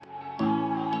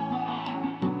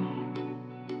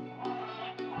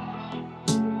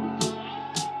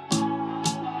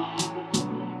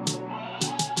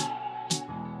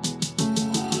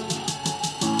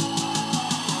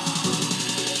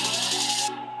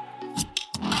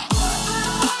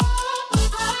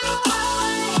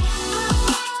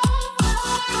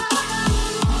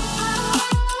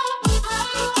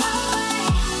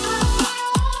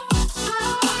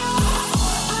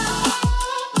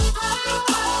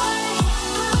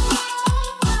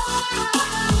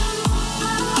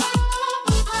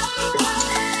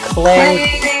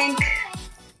Blank. Blank.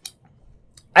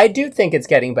 I do think it's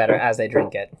getting better as I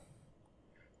drink it.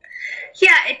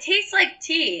 Yeah, it tastes like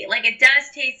tea. Like, it does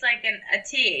taste like a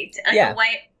tea. Like a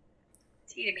white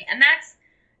tea to me. And that's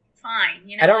fine.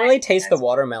 You know, I don't really taste the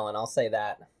watermelon, I'll say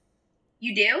that.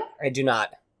 You do? I do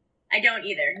not. I don't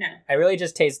either, no. I really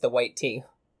just taste the white tea.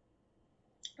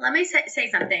 Let me say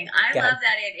something. I love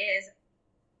that it is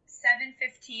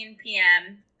 7:15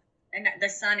 p.m. and the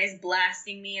sun is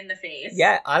blasting me in the face.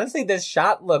 Yeah, honestly, this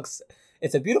shot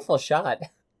it's a beautiful shot.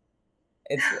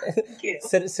 It's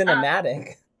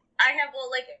cinematic. I have,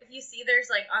 if you see, there's,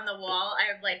 on the wall, I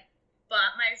have,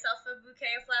 bought myself a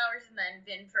bouquet of flowers, and then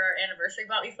Vin, for our anniversary,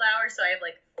 bought me flowers, so I have,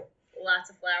 lots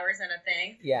of flowers and a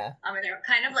thing. Yeah. And they're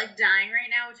kind of, dying right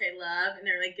now, which I love, and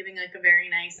they're, giving, a very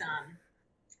nice,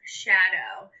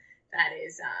 shadow that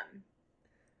is,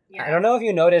 I don't know if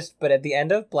you noticed, but at the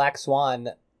end of Black Swan,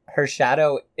 her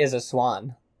shadow is a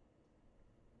swan.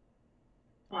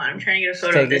 Oh, I'm trying to get a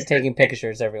photo of this. Taking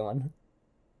pictures, everyone.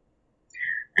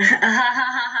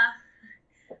 I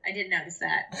did notice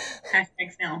that.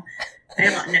 Hashtag film. I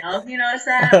don't know if you noticed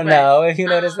that. I don't know if you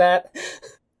noticed that.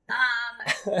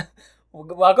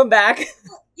 Welcome back.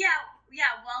 Yeah,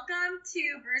 welcome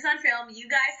to Brews on Film. You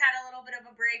guys had a little bit of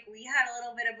a break. We had a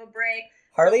little bit of a break.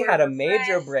 Harley had a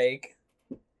major break.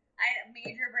 I had a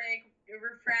major break.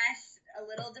 Refreshed, a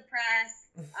little depressed.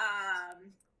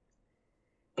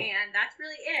 And that's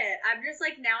really it. I'm just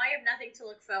now I have nothing to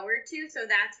look forward to, so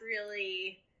that's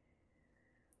really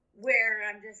where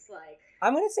I'm just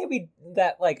I'm gonna say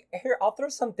here, I'll throw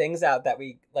some things out that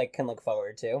we can look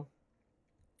forward to.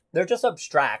 They're just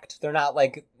abstract. They're not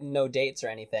no dates or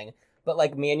anything.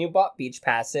 But me and you bought beach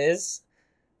passes.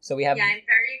 So we have I'm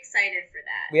very excited for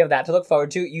that. We have that to look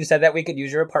forward to. You said that we could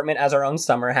use your apartment as our own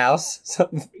summer house. So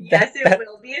yes, it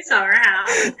will be a summer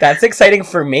house. That's exciting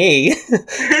for me.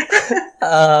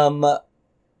 That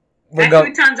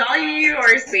futon's all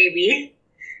yours, baby.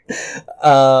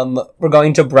 We're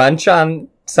going to brunch on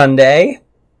Sunday.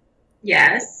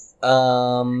 Yes.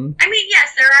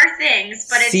 Yes, there are things,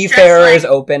 but it's Seafarer is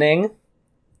opening.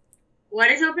 What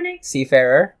is opening?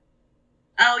 Seafarer.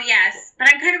 Oh, yes. But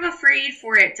I'm kind of afraid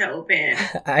for it to open.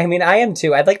 I am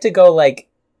too. I'd like to go,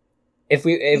 if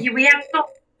we have a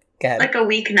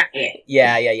weeknight.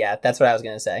 Yeah. That's what I was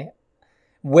going to say.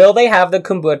 Will they have the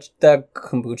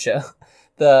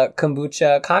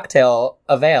kombucha cocktail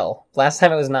avail? Last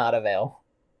time it was not avail.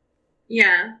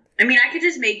 Yeah. I could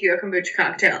just make you a kombucha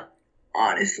cocktail,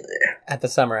 honestly. At the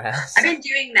summer house. I've been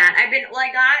doing that. I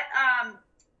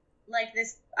got,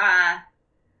 this, a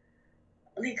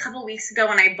couple weeks ago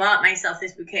when I bought myself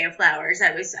this bouquet of flowers,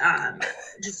 I was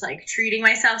just treating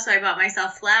myself, so I bought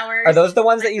myself flowers. Are those the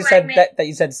ones that you said that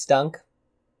you said stunk?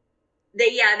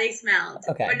 They smelled.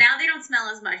 Okay. But now they don't smell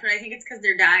as much, but I think it's because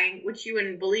they're dying, which you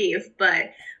wouldn't believe.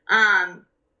 But I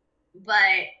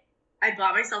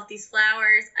bought myself these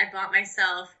flowers. I bought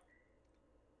myself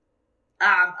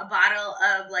a bottle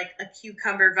of a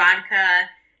cucumber vodka,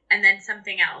 and then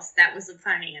something else that was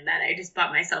funny, and that I just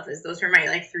bought myself those were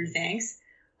my three things.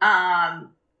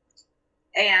 And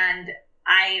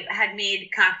I had made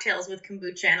cocktails with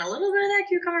kombucha and a little bit of that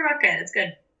cucumber vodka. It's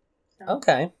good. So.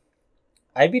 Okay.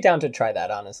 I'd be down to try that,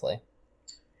 honestly.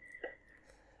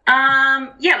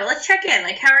 Yeah, but let's check in.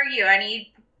 How are you?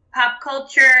 Any pop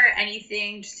culture?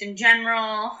 Anything just in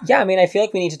general? Yeah, I feel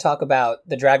like we need to talk about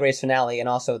the Drag Race finale and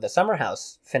also the Summer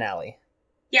House finale.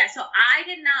 Yeah, so I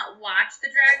did not watch the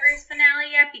Drag Race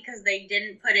finale yet because they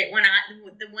didn't put it when I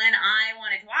wanted to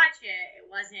watch it. It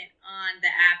wasn't on the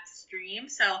app stream,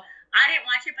 so I didn't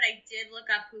watch it. But I did look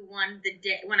up who won the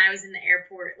day when I was in the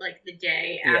airport, the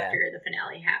day after the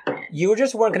finale happened. You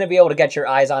just weren't going to be able to get your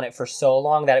eyes on it for so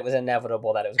long that it was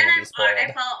inevitable that it was going to be spoiled.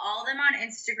 I follow all of them on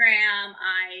Instagram.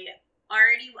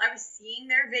 I was seeing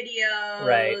their videos,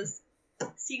 right?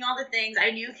 Seeing all the things.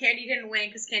 I knew Candy didn't win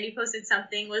because Candy posted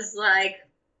something was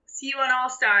see you on All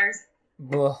Stars.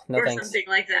 No or thanks. Something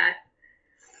like that.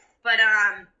 But,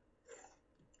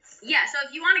 yeah, so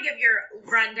if you want to give your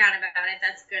rundown about it,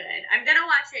 that's good. I'm going to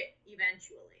watch it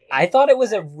eventually. I thought it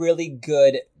was a really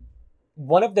good,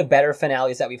 one of the better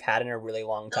finales that we've had in a really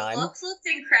long time. The looks looked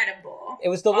incredible. It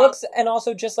was the looks, and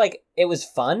also just, it was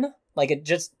fun.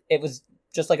 It was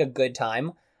just, a good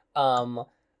time.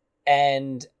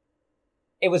 And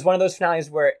it was one of those finales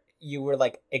where you were,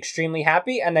 extremely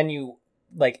happy, and then you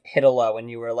hit a low and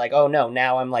you were oh no,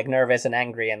 now I'm nervous and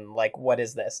angry and what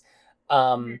is this?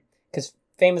 Because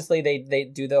famously they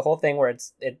do the whole thing where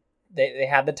they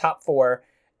have the top four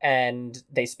and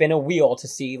they spin a wheel to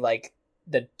see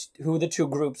who the two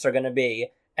groups are going to be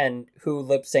and who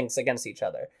lip syncs against each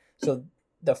other. So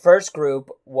the first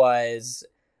group was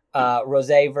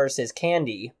Rose versus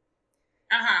Candy.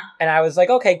 Uh-huh. And I was like,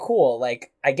 okay, cool,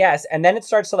 like, I guess. And then it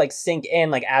starts to, like, sink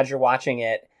in, like, as you're watching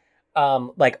it.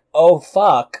 Like, oh,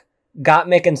 fuck.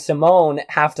 Gottmik and Simone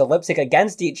have to lip sync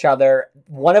against each other.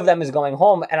 One of them is going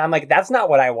home. And I'm like, that's not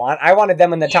what I want. I wanted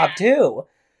them in the top two.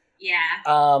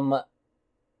 Yeah.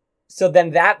 So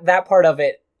then that part of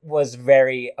it was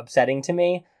very upsetting to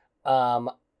me.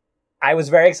 I was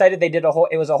very excited. It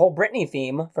was a whole Britney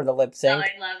theme for the lip sync. Oh,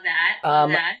 I love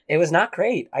that. It was not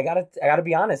great. I gotta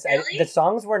be honest. Really? The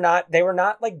songs were not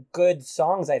like good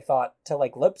songs, I thought, to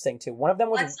like lip sync to. One of them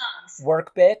was What songs?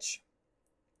 Work Bitch.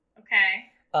 Okay.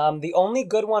 The only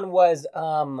good one was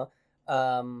the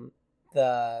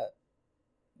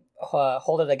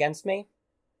Hold It Against Me.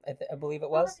 I believe it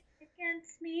was. Hold It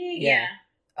Against Me. Yeah.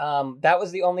 Yeah. That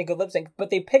was the only good lip sync,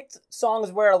 but they picked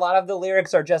songs where a lot of the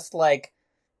lyrics are just like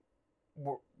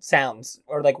sounds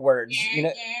or like words. You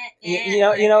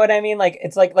know what I mean? Like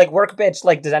it's like Work Bitch.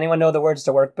 Like, does anyone know the words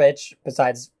to Work Bitch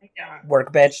besides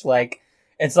Work Bitch? Like,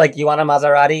 it's like, you want a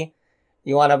Maserati,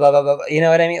 you want a blah blah blah. You know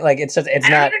what I mean? Like, it's not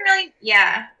even really.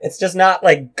 Yeah. It's just not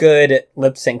like good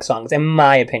lip sync songs, in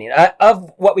my opinion,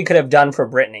 of what we could have done for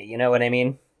Britney. You know what I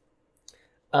mean?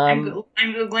 I'm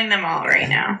Googling them all right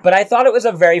now. But I thought it was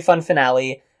a very fun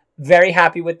finale. Very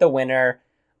happy with the winner.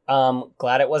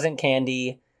 Glad it wasn't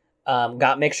Candy.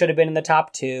 Gottmik should have been in the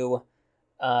top two.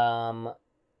 And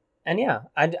yeah,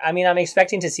 I mean, I'm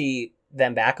expecting to see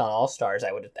them back on All Stars.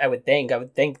 I would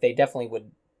think they definitely would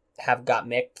have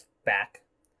Gottmik back.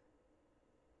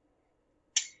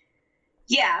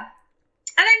 Yeah.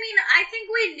 And I mean, I think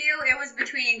we knew it was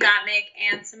between Gottmik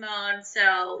and Simone,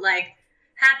 so like,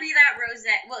 happy that Rose.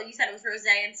 Well, you said it was Rose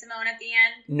and Simone at the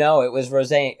end. No, it was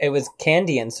Rose. It was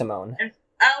Candy and Simone.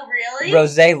 Oh, really?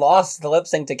 Rose lost the lip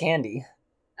sync to Candy.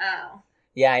 Oh.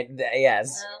 Yeah.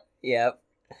 Yes. Oh. Yep.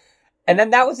 And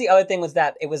then that was the other thing, was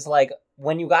that it was like,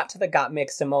 when you got to the Gottmik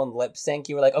Simone lip sync,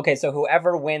 you were like, okay, so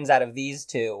whoever wins out of these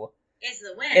two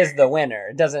is the winner.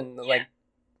 It doesn't like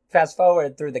fast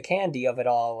forward through the Candy of it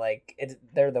all. Like,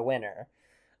 they're the winner.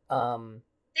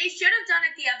 They should have done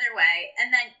it the other way, and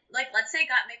then, like, let's say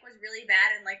Gottmik was really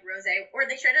bad and, like, Rose, or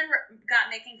they should have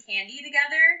Gottmik and Candy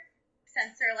together,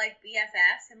 since they're, like,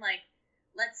 BFFs, and, like,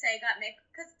 let's say Gottmik,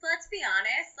 because let's be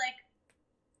honest, like,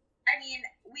 I mean,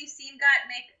 we've seen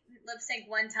Gottmik lip sync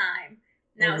one time,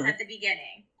 and that was at the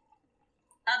beginning.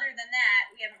 Other than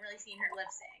that, we haven't really seen her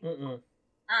lip sync.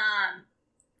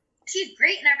 She's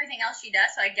great in everything else she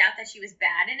does, so I doubt that she was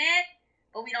bad in it,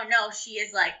 but we don't know if she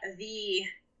is, like,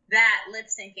 that lip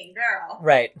syncing girl.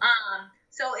 Right.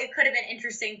 So it could have been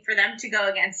interesting for them to go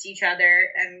against each other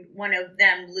and one of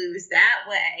them lose that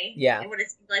way. Yeah. It would have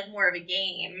seemed like more of a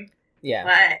game. Yeah.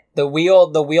 But the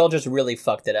wheel just really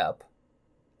fucked it up.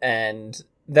 And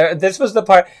this was the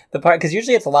part, because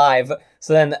usually it's live.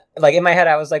 So then, like, in my head,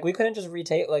 I was like, we couldn't just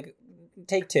retake, like,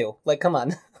 take two. Like, come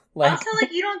on. Like, also,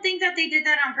 like, you don't think that they did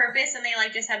that on purpose and they,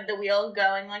 like, just had the wheel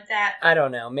going like that? I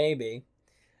don't know. Maybe.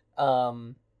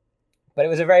 But it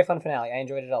was a very fun finale. I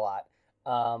enjoyed it a lot.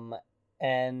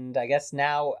 And I guess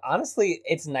now, honestly,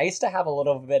 it's nice to have a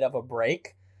little bit of a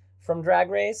break from Drag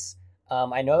Race.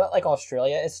 I know that, like,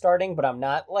 Australia is starting, but I'm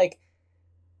not, like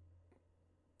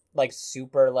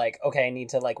super, like, okay, I need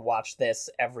to, like, watch this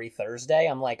every Thursday.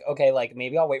 I'm like, okay, like,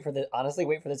 maybe I'll wait for the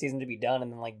season to be done and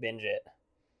then, like, binge it.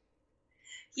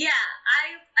 Yeah,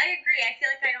 I agree. I feel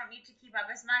like I don't need to keep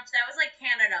up as much. That was like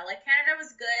Canada. Like, Canada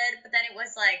was good, but then it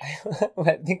was like...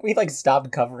 I think we, like,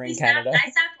 stopped covering Canada.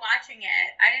 I stopped watching it.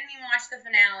 I didn't even watch the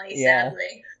finale,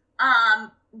 sadly.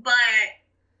 But...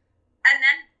 And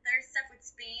then there's stuff with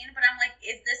Spain, but I'm like,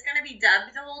 is this going to be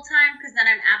dubbed the whole time? Because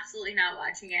then I'm absolutely not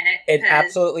watching it. It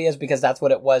absolutely is, because that's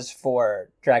what it was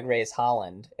for Drag Race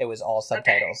Holland. It was all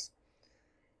subtitles.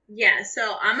 Okay. Yeah,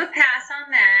 so I'm going to pass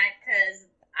on that,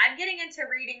 because... I'm getting into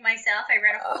reading myself. I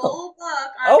read a full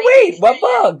book on wait, what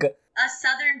book? A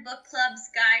Southern Book Club's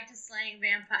Guide to Slaying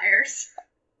Vampires.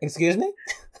 Excuse me?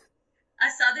 A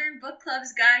Southern Book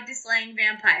Club's Guide to Slaying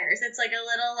Vampires. It's like a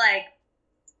little, like,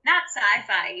 not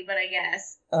sci-fi, but I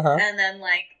guess. And then,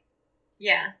 like,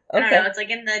 yeah. I don't know. It's like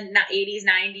in the 80s,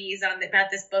 90s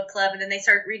about this book club, and then they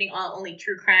start reading only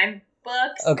true crime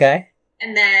books. Okay.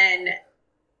 And then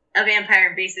a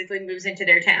vampire basically moves into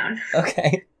their town.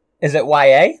 Okay. Is it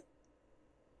YA?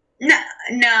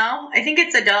 No, I think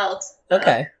it's adult.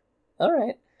 Okay. All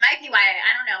right. Might be YA.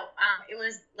 I don't know. It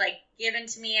was, like, given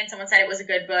to me and someone said it was a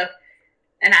good book,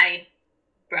 and I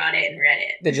brought it and read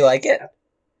it. Did you like it?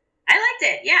 I liked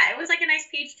it. Yeah, it was like a nice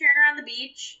page turner on the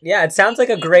beach. Yeah, it sounds like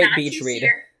a great beach read.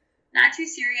 Not too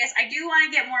serious. I do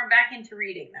want to get more back into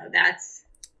reading, though. That's...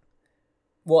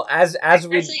 Well,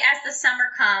 especially as the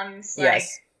summer comes, like...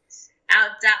 Yes.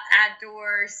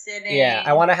 outdoor sitting. Yeah,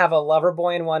 I want to have a lover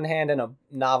boy in one hand and a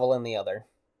novel in the other.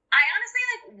 I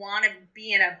honestly want to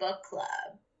be in a book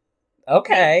club.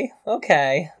 Okay.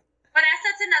 But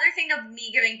that's another thing of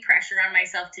me giving pressure on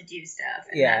myself to do stuff.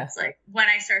 And that's like when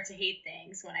I start to hate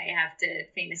things, when I have to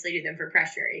famously do them for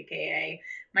pressure, aka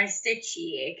my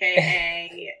stitchy,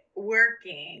 aka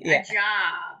working, a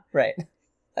job. Right.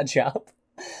 A job.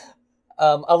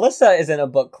 Alyssa is in a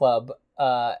book club,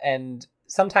 and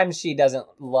sometimes she doesn't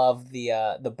love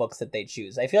the books that they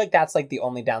choose. I feel like that's like the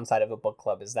only downside of a book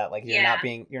club is that like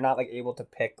you're not like able to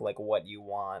pick like what you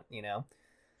want, you know?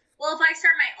 Well, if I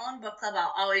start my own book club,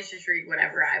 I'll always just read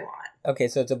whatever I want. Okay,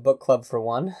 so it's a book club for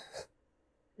one?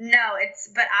 No,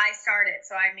 but I start it,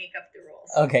 so I make up the rules.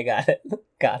 Okay,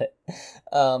 got it.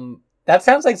 That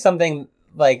sounds like something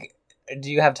like,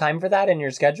 do you have time for that in your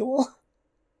schedule?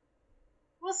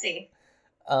 We'll see.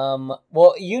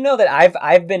 Well, you know that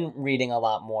I've been reading a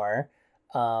lot more.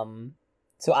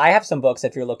 So I have some books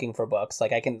if you're looking for books.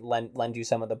 Like I can lend you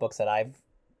some of the books that I've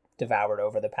devoured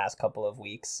over the past couple of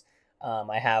weeks.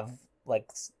 I have like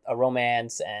a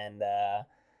romance and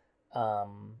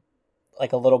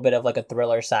like a little bit of like a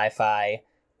thriller sci-fi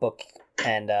book.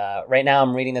 And right now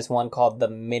I'm reading this one called The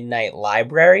Midnight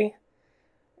Library.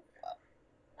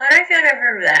 Why do I feel like I've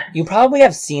heard of that? You probably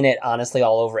have seen it, honestly,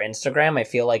 all over Instagram. I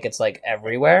feel like it's like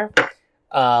everywhere.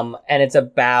 And it's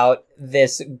about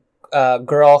this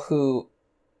girl who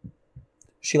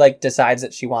she like decides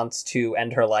that she wants to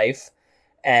end her life.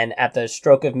 And at the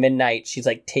stroke of midnight, she's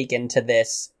like taken to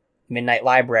this midnight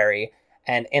library.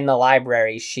 And in the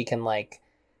library, she can like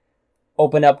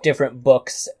open up different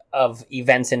books of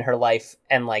events in her life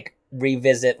and like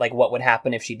revisit like what would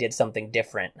happen if she did something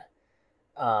different.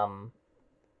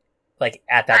 Like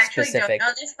at that specific. I actually don't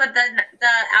know this, but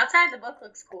the outside of the book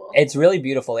looks cool. It's really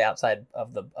beautiful, the outside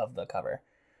of the cover.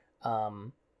 I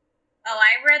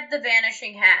read The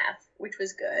Vanishing Half, which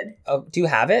was good. Oh, do you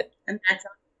have it? And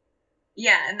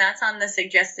that's on the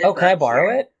suggested. Oh, can I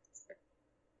borrow it?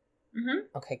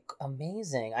 Mm-hmm. Okay,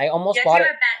 amazing. I almost bought it.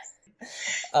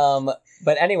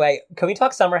 But anyway, can we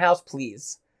talk Summer House,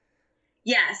 please?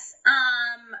 Yes.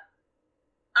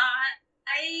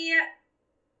 I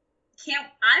can't.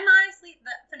 I'm honestly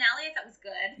the finale I thought was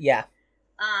good. Yeah.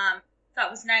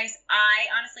 Thought was nice. I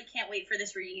honestly can't wait for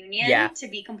this reunion. Yeah. To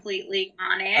be completely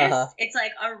honest, it's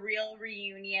like a real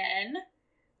reunion.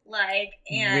 Like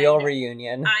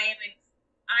reunion. I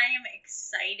am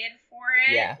excited for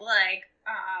it. Yeah. Like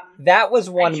that was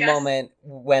one moment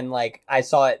when like I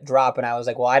saw it drop and I was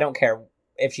like, well, I don't care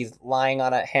if she's lying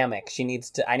on a hammock.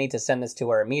 I need to send this to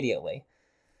her immediately.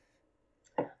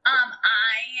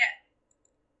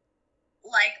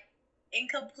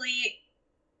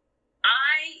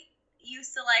 I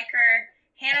used to like her.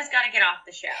 Hannah's got to get off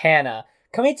the show. Hannah.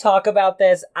 Can we talk about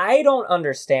this? I don't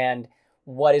understand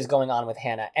what is going on with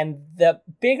Hannah. And the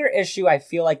bigger issue I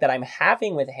feel like that I'm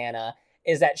having with Hannah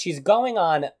is that she's going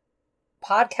on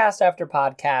podcast after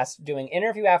podcast, doing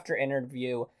interview after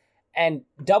interview, and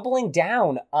doubling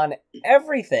down on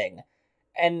everything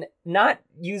and not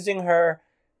using her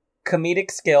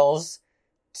comedic skills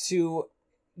to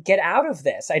get out of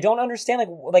this. I don't understand.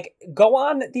 Like go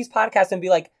on these podcasts and be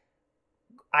like,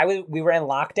 we were in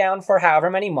lockdown for however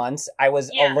many months. I was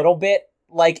a little bit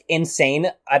like insane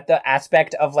at the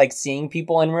aspect of like seeing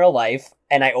people in real life,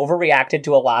 and I overreacted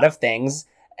to a lot of things.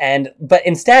 But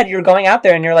instead you're going out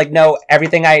there and you're like, no,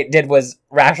 everything I did was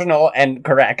rational and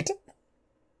correct.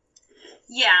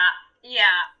 Yeah. And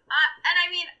I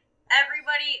mean,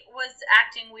 everybody was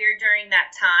acting weird during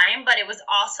that time, but it was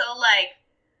also like,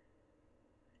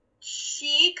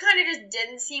 she kind of just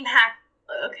didn't seem happy.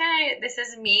 Okay, this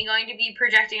is me going to be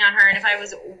projecting on her, and if I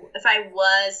was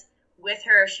with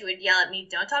her, she would yell at me,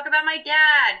 "Don't talk about my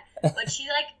dad." But she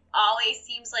like always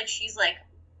seems like she's like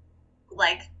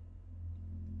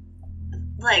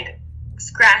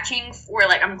scratching for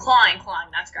like I'm clawing,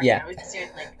 not scratching. Yeah. I was just doing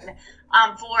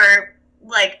like for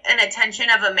like an attention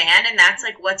of a man, and that's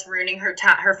like what's ruining her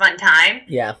fun time.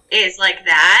 Yeah, is like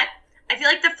that. I feel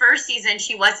like the first season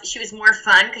she was more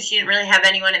fun because she didn't really have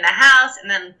anyone in the house, and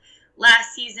then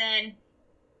last season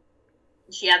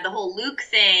she had the whole Luke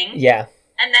thing. Yeah.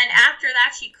 And then after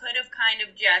that she could have kind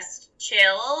of just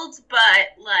chilled,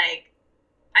 but like,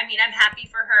 I mean, I'm happy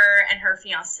for her and her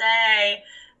fiance.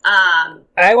 I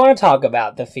want to talk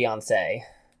about the fiance.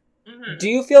 Mm-hmm. Do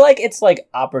you feel like it's like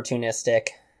opportunistic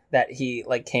that he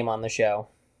like came on the show?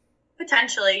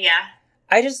 Potentially, yeah.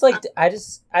 I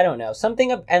don't know.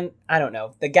 And I don't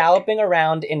know. The galloping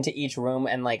around into each room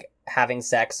and like having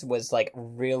sex was like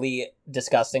really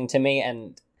disgusting to me,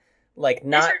 and like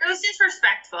not. It was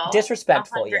disrespectful.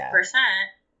 Disrespectful, 100%. Yeah.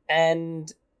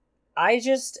 And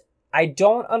I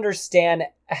don't understand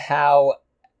how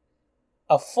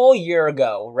a full year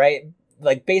ago, right?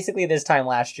 Like basically this time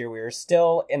last year, we were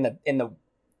still in the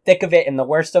thick of it, in the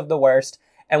worst of the worst,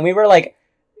 and we were like,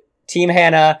 Team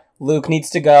Hannah, Luke needs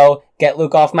to go, get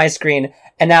Luke off my screen,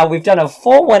 and now we've done a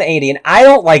full 180, and I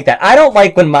don't like that. I don't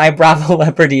like when my Bravo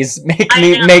celebrities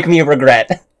make me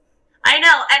regret. I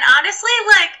know, and honestly,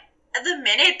 like, the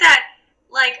minute that,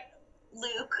 like,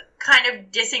 Luke kind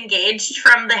of disengaged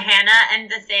from the Hannah and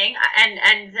the thing,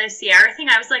 and the Ciara thing,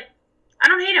 I was like, I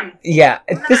don't hate him. Yeah,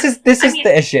 this is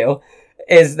the issue,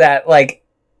 is that, like,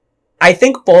 I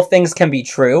think both things can be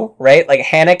true, right? Like,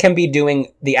 Hannah can be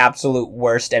doing the absolute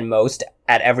worst and most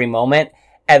at every moment,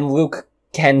 and Luke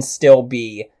can still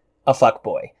be a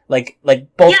fuckboy. Like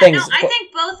both things. No, I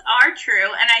think both are true,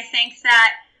 and I think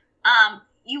that,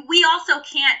 we also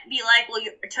can't be like, well,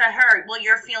 to her, well,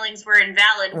 your feelings were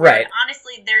invalid. Right.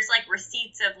 Honestly, there's, like,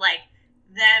 receipts of, like,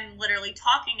 them literally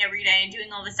talking every day and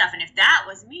doing all this stuff, and if that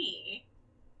was me,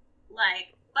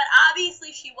 like, but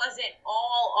obviously she wasn't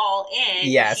all in.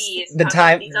 Yes, the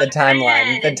timeline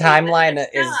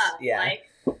is, yeah. Like,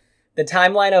 the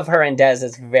timeline of her and Des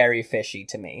is very fishy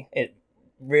to me. It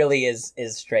really is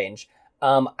strange.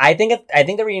 I think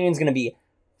the reunion's going to be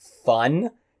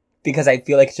fun, because I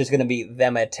feel like it's just going to be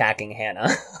them attacking Hannah.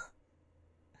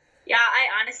 Yeah,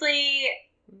 I'm excited.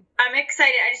 I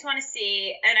just want to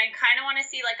see, and I kind of want to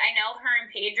see, like, I know her and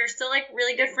Paige are still, like,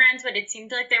 really good friends, but it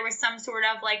seemed like there was some sort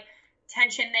of, like,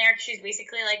 tension there. She's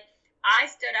basically like, I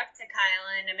stood up to Kyle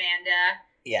and Amanda,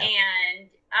 yeah, and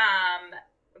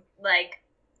like,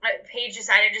 Paige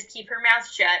decided to just keep her mouth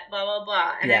shut, blah blah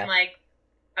blah, and I'm like,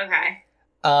 okay.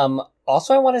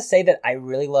 Also, I want to say that I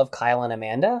really love Kyle and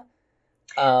Amanda.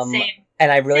 Same.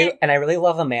 And I really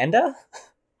love Amanda.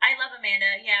 I love Amanda.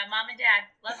 Yeah, mom and dad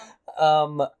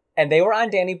love them. And they were on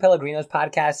Danny Pellegrino's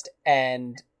podcast,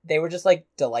 and they were just, like,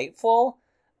 delightful.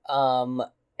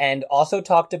 And also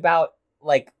talked about,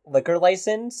 like, liquor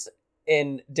license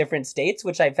in different states,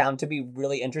 which I found to be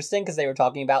really interesting, because they were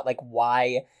talking about, like,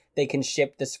 why they can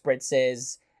ship the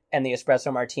spritzes and the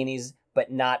espresso martinis,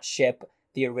 but not ship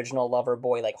the original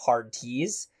Loverboy, like, hard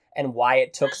teas, and why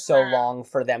it took so long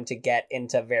for them to get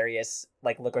into various,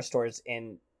 like, liquor stores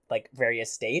in, like,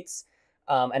 various states.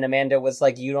 And Amanda was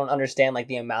like, you don't understand, like,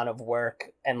 the amount of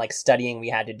work and, like, studying we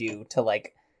had to do to,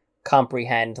 like,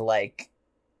 comprehend, like,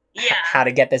 how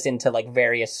to get this into, like,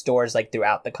 various stores, like,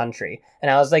 throughout the country.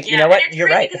 And I was like, you know what, you're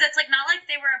right, because it's, like, not like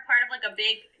they were a part of, like, a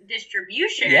big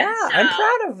distribution. Yeah, so, I'm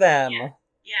proud of them.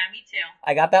 Yeah, me too.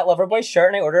 I got that Loverboy shirt,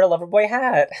 and I ordered a Loverboy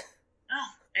hat.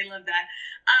 Oh, I love that.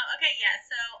 Okay, yeah,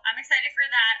 so I'm excited for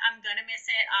that. I'm gonna miss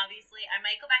it, obviously. I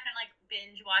might go back and, like,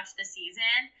 binge watch the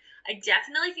season. I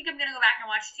definitely think I'm gonna go back and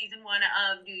watch season 1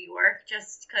 of New York,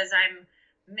 just because I'm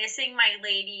missing my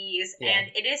ladies,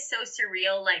 and it is so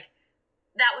surreal. Like,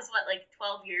 that was what, like,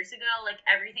 12 years ago. Like,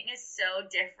 everything is so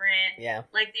different. Yeah.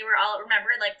 Like, they were all,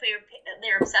 remember, like, they were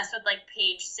obsessed with, like,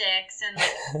 Page 6 and,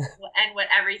 like, and what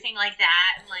everything like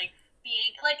that, and, like,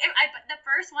 being, like, the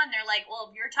first one, they're like,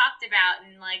 well, you're talked about,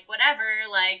 and, like, whatever,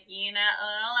 like, you know,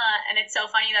 and it's so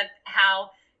funny that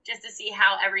just to see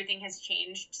how everything has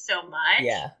changed so much.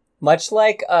 Yeah. Much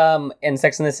like, in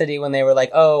Sex and the City, when they were like,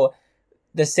 oh,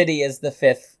 the city is the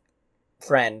fifth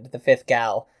friend, the fifth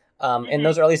gal. In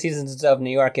those early seasons of New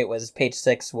York, it was Page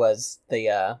 6 was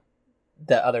the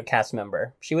other cast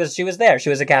member. She was there.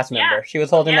 She was a cast member. She was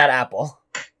holding that apple.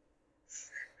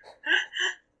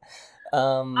 Yeah, I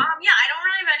don't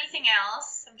really have anything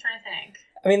else. I'm trying to think.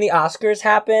 I mean, the Oscars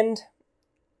happened.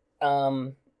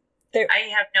 I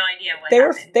have no idea what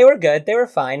happened. They were good. They were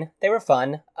fine. They were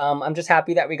fun. I'm just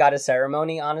happy that we got a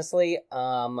ceremony, honestly.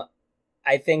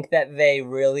 I think that they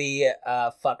really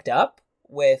fucked up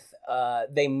with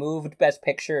they moved Best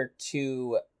Picture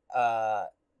to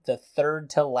the third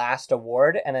to last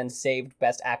award, and then saved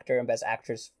Best Actor and Best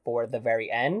Actress for the very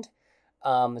end.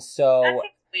 So that's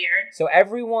weird. So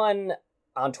everyone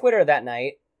on Twitter that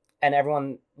night, and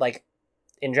everyone, like,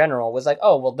 in general, was like,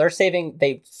 oh, well,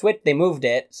 they moved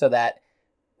it so that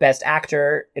Best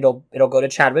Actor, it'll go to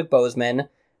Chadwick Boseman,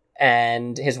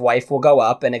 and his wife will go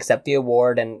up and accept the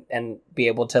award and be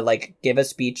able to, like, give a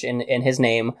speech in his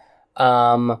name.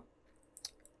 And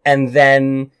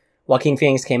then Joaquin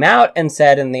Phoenix came out and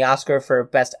said, and the Oscar for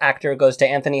Best Actor goes to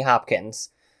Anthony Hopkins.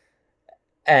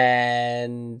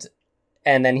 And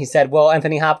then he said, well,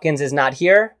 Anthony Hopkins is not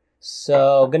here,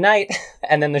 so good night.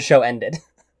 And then the show ended.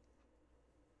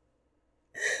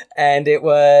 And it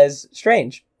was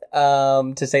strange,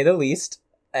 to say the least.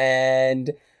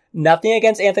 And nothing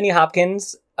against Anthony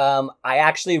Hopkins. I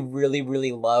actually really,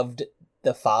 really loved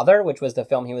The Father, which was the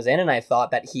film he was in, and I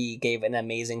thought that he gave an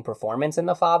amazing performance in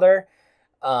The Father.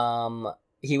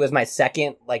 He was my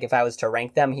second, like, if I was to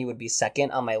rank them, he would be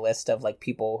second on my list of, like,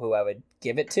 people who I would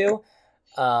give it to.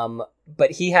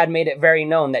 But he had made it very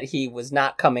known that he was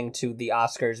not coming to the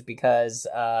Oscars because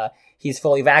he's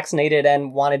fully vaccinated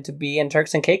and wanted to be in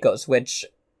Turks and Caicos, which,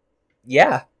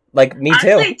 yeah, like, me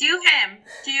too. Honestly, do him.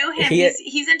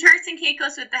 He's in Turks and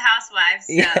Caicos with the housewives.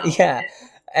 So. Yeah.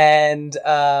 And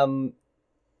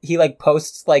he, like,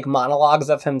 posts, like, monologues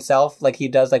of himself. Like, he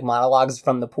does, like, monologues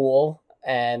from the pool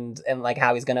and like,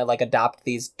 how he's gonna, like, adopt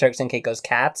these Turks and Caicos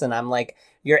cats. And I'm like,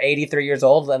 you're 83 years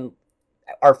old and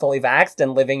are fully vaxxed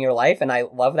and living your life, and I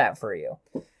love that for you.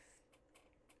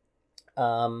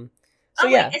 So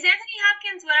yeah. Wait, is Anthony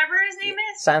Hopkins whatever his name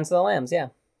is? Silence of the Lambs, yeah.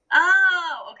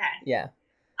 Oh, okay. Yeah.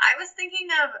 I was thinking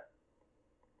of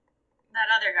that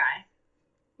other guy.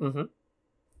 Mm-hmm.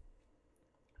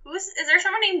 Is there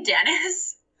someone named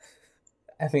Dennis?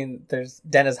 I mean, there's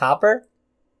Dennis Hopper.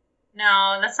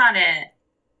 No, that's not it.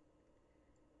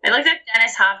 I looked up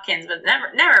Dennis Hopkins, but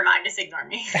never mind. Just ignore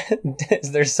me.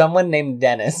 Is there someone named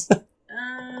Dennis?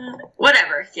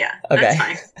 Whatever. Yeah. Okay.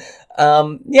 That's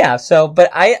fine. Yeah. So, but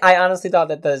I honestly thought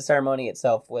that the ceremony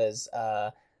itself was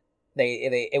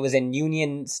it was in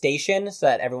Union Station so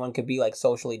that everyone could be, like,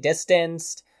 socially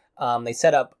distanced. They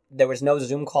set up, there was no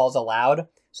Zoom calls allowed,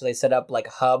 so they set up, like,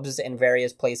 hubs in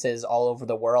various places all over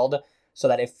the world so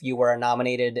that if you were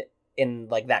nominated in,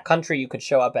 like, that country, you could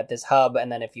show up at this hub,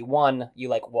 and then if you won, you,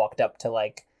 like, walked up to,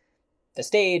 like, the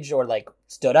stage or, like,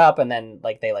 stood up, and then,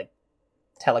 like, they, like,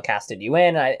 telecasted you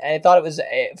in. I thought it was,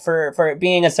 for it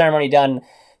being a ceremony done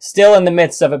still in the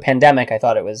midst of a pandemic, I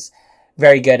thought it was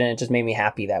very good, and it just made me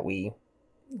happy that we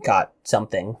got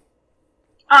something.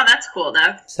 Oh, that's cool,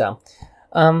 though. So,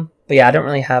 but yeah, I don't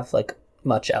really have, like,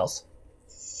 much else.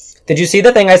 Did you see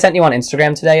the thing I sent you on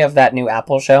Instagram today of that new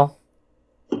Apple show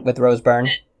with Rose Byrne?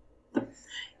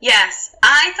 Yes,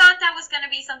 I thought that was going to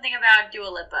be something about Dua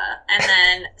Lipa, and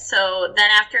then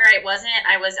after it wasn't,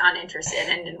 I was uninterested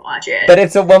and didn't watch it. But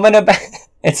it's a woman about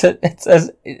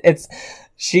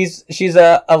she's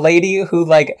a lady who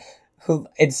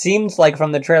it seems like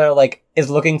from the trailer, like, is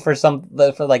looking for some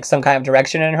kind of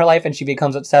direction in her life, and she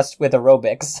becomes obsessed with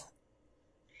aerobics.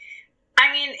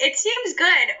 I mean, it seems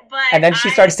good, but and then she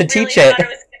starts to teach it.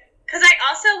 Because I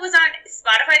also was on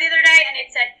Spotify the other day, and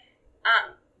it said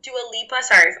Dua Lipa.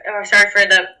 Sorry for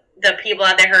the people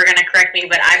out there who are going to correct me,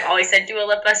 but I've always said Dua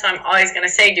Lipa, so I'm always going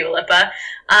to say Dua Lipa.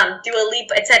 Dua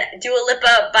Lipa. It said Dua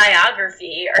Lipa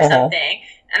biography or something,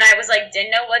 and I was like, didn't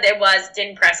know what it was,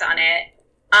 didn't press on it.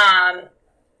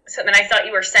 So then I thought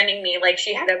you were sending me, like,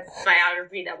 she had a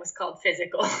biography that was called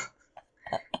Physical.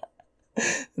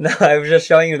 No, I was just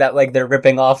showing you that, like, they're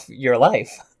ripping off your life.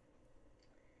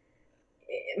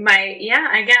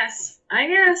 I guess.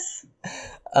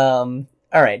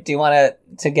 All right. Do you want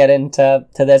to get into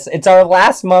this? It's our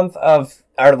last movie.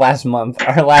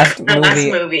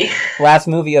 Last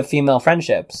movie of female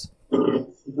friendships.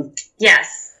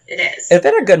 Yes, it is. It's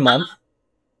been a good month.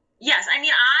 Yes, I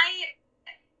mean, I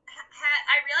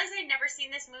realized I'd never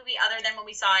seen this movie other than when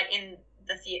we saw it in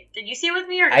the theater. Did you see it with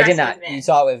me, or did I did not. You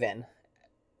saw it with Vin,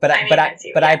 but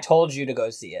I told you to go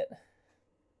see it.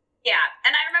 Yeah,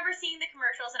 and I remember seeing the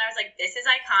commercials, and I was like, "This is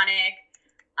iconic."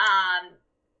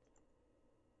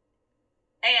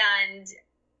 And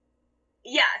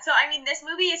yeah, so I mean, this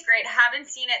movie is great. I haven't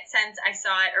seen it since I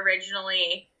saw it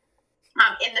originally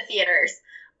in the theaters.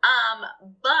 But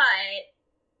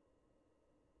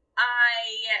I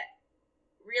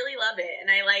really love it, and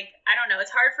I don't know,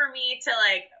 it's hard for me to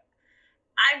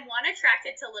I'm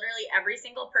attracted to literally every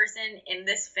single person in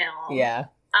this film. Yeah.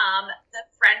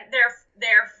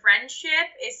 Their friendship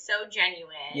is so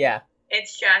genuine. Yeah.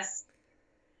 It's just,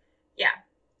 yeah.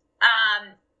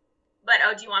 But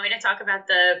do you want me to talk about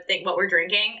what we're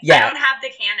drinking? Yeah. I don't have the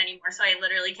can anymore, so I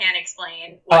literally can't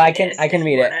explain. I can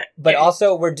read it. But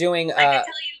also, we're doing. I can tell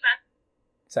you about.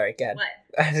 Sorry, go ahead. What?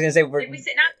 I was gonna say Did we not say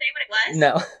what it was?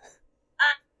 No.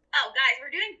 Oh, guys, we're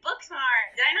doing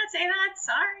Booksmart. Did I not say that?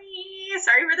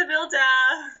 Sorry for the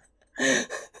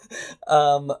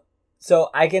build-up. So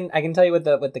I can tell you what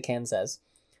the can says.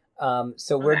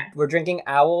 So we're drinking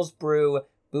Owl's Brew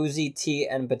Boozy Tea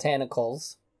and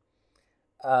Botanicals.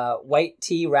 White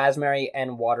tea, raspberry,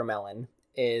 and watermelon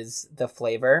is the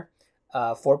flavor.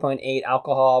 4.8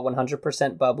 alcohol,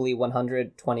 100% bubbly,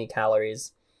 120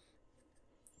 calories.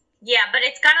 Yeah, but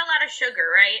it's got a lot of sugar,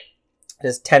 right? It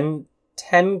is 10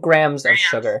 grams of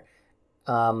sugar.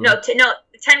 10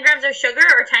 grams of sugar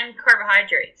or 10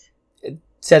 carbohydrates? It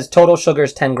says total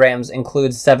sugars 10 grams,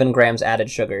 includes 7 grams added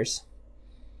sugars.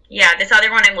 Yeah, this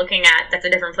other one I'm looking at, that's a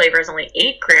different flavor, is only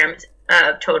 8 grams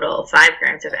of total, 5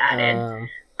 grams of added.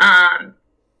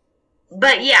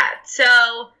 But yeah,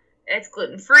 so it's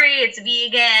gluten-free, it's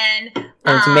vegan.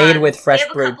 And it's made with fresh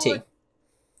brewed tea.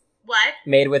 What?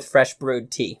 Made with fresh brewed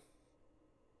tea.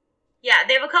 Yeah,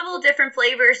 they have a couple of different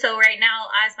flavors. So right now,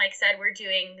 as Mike said, we're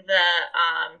doing the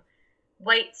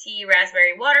white tea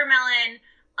raspberry watermelon.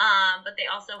 But they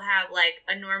also have like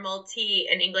a normal tea,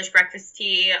 an English breakfast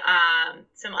tea,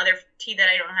 some other tea that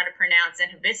I don't know how to pronounce,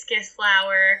 and hibiscus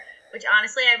flower, which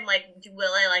honestly I'm like,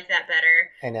 will I like that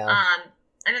better? I know.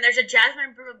 And then there's a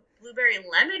jasmine blueberry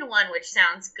lemon one, which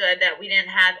sounds good that we didn't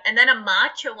have, and then a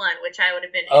matcha one, which I would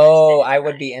have been interested in I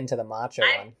would be into the matcha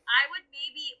one. I would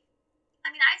maybe,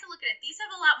 I mean, I have to look at it. These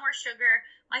have a lot more sugar.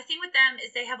 My thing with them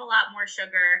is they have a lot more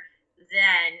sugar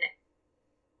than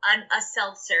a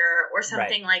seltzer or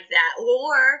something like that,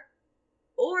 or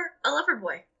a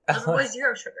Loverboy. Loverboy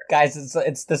zero sugar. Guys,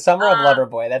 it's the summer of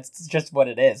Loverboy. That's just what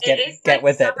it is. Get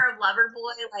with it. Summer of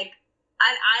Loverboy. Like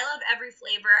I love every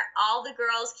flavor. All the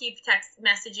girls keep text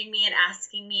messaging me and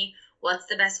asking me what's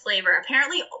the best flavor.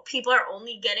 Apparently, people are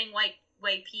only getting white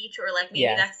peach, or like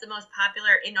maybe that's the most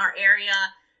popular in our area,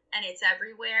 and it's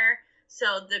everywhere.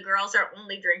 So the girls are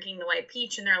only drinking the white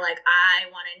peach, and they're like,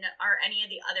 I want to know, are any of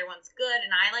the other ones good?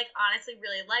 And I like honestly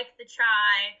really like the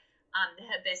chai. The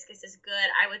hibiscus is good.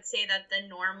 I would say that the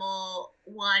normal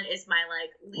one is my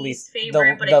like least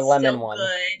favorite, but it's lemon still one.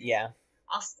 Good. Yeah,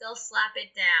 I'll still slap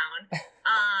it down.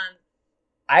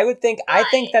 I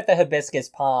think that the hibiscus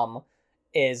palm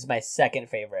is my second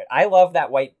favorite. I love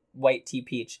that white tea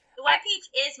peach. The white peach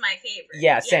is my favorite.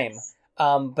 Yeah, same.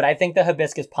 But I think the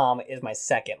hibiscus palm is my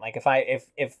second. Like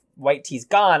if white tea's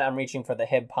gone, I'm reaching for the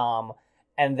hib palm,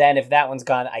 and then if that one's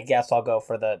gone, I guess I'll go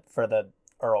for the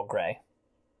Earl Grey.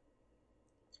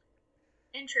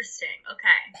 Interesting.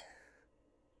 Okay.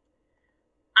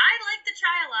 I like the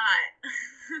chai a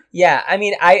lot. Yeah, I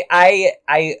mean,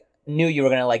 I knew you were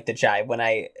gonna like the chai when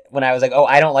I was like, oh,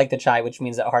 I don't like the chai, which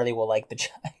means that Harley will like the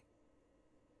chai.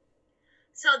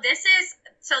 So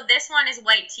this one is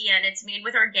white tea, and it's made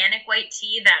with organic white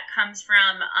tea that comes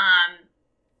from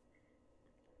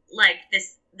like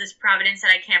this province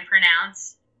that I can't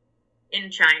pronounce in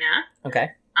China.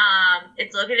 Okay.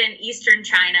 It's located in eastern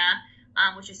China,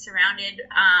 which is surrounded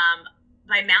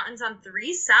by mountains on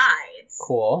 3 sides.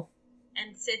 Cool.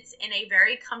 And sits in a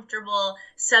very comfortable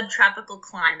subtropical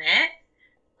climate,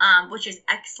 which is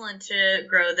excellent to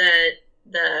grow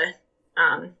the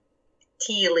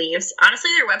tea leaves.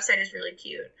 Honestly, their website is really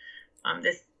cute.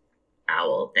 This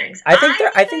owl things. I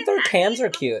think their cans are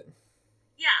cute.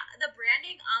 Yeah, the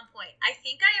branding on point. I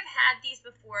think I have had these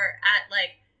before at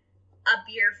like a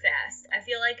beer fest. I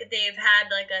feel like they've had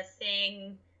like a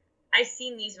thing. I've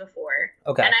seen these before.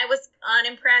 Okay. And I was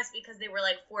unimpressed because they were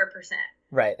like 4%.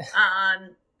 Right.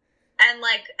 And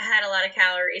like had a lot of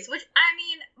calories, which I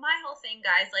mean, my whole thing,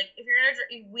 guys, like if you're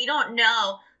gonna, we don't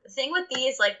know. The thing with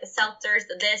these, like the seltzers,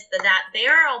 the this, the that, they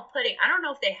are all putting, I don't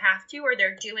know if they have to or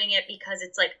they're doing it because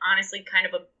it's like honestly kind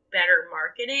of a better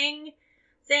marketing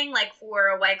thing, like for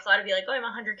a White Claw to be like, oh, I'm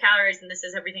 100 calories and this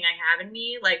is everything I have in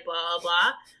me, like blah,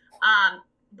 blah.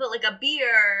 But like a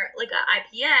beer, like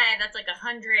a IPA, that's like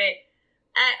 100,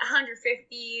 at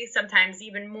 150, sometimes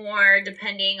even more,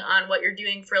 depending on what you're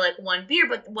doing for like one beer.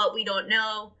 But what we don't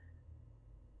know,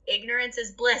 ignorance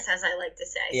is bliss, as I like to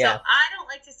say. Yeah. So I don't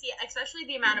like to see it, especially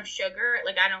the amount of sugar.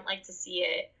 Like I don't like to see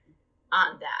it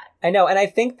on that. I know, and I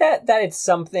think that it's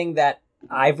something that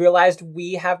I've realized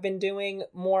we have been doing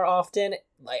more often.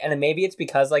 Like, and maybe it's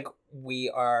because like we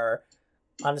are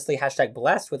honestly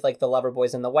 #blessed with like the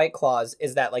Loverboys and the White Claws,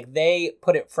 is that like they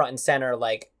put it front and center,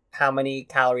 like how many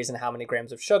calories and how many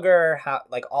grams of sugar, how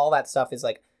like all that stuff is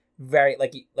like very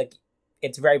like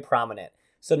it's very prominent.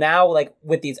 So now like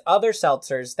with these other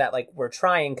seltzers that like we're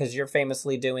trying, because you're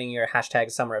famously doing your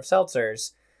 #Summer of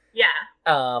Seltzers. Yeah.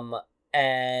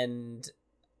 And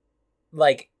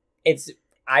like it's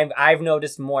I've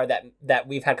noticed more that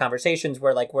we've had conversations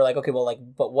where like we're like, okay, well, like,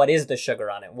 but what is the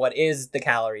sugar on it? What is the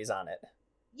calories on it?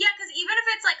 Yeah, because even if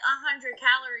it's like 100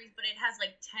 calories, but it has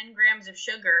like 10 grams of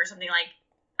sugar or something, like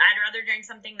I'd rather drink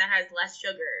something that has less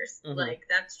sugars. Mm-hmm. Like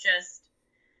that's just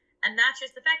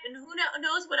the fact. And who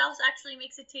knows what else actually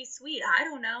makes it taste sweet? I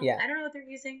don't know. Yeah. I don't know what they're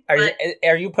using.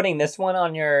 Are you putting this one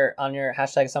on your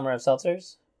 #Summer of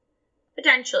Seltzers?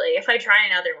 Potentially. If I try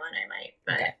another one, I might.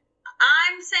 But okay.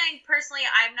 I'm saying personally,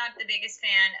 I'm not the biggest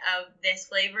fan of this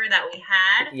flavor that we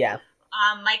had. Yeah.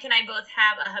 Mike and I both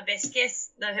have the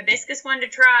hibiscus one to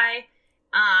try,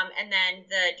 and then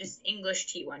the just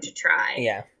English tea one to try.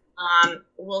 Yeah.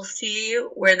 We'll see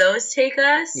where those take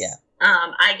us. Yeah.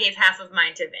 I gave half of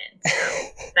mine to Vin.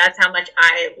 So that's how much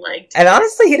I liked. And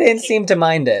honestly, he didn't seem to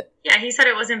mind it. Yeah, he said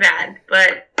it wasn't bad,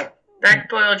 but that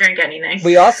boy will drink anything.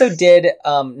 We also did,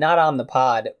 not on the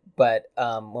pod, but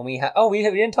when we had... Oh, we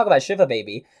didn't talk about Shiva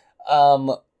Baby.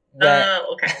 Okay.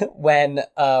 When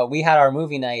we had our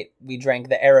movie night, we drank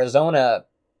the Arizona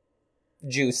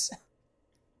juice.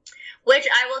 Which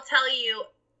I will tell you,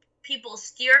 people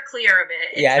steer clear of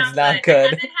it. It's not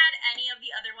good. It hasn't had any of the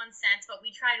other ones since, but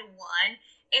we tried one.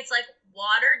 It's like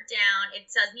watered down. It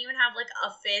doesn't even have like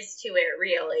a fizz to it,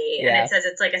 really. Yeah. And it says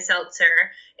it's like a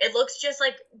seltzer. It looks just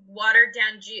like watered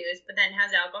down juice, but then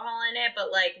has alcohol in it,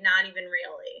 but like not even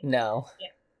really. No. Yeah.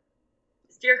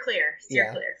 Steer clear.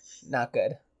 Steer clear. Not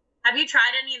good. Have you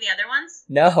tried any of the other ones?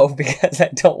 No, because I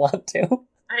don't want to.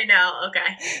 I know.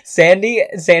 Okay. Sandy,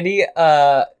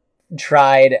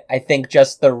 tried, I think,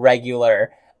 just the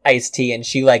regular iced tea, and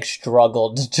she like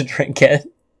struggled to drink it.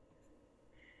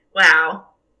 Wow.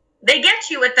 They get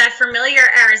you with that familiar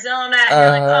Arizona, and you're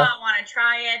like, oh, I want to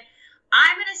try it.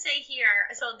 I'm going to say here,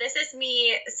 so this is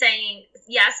me saying,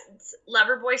 yes, it's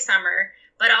Loverboy summer,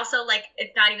 but also, like,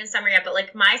 it's not even summer yet, but,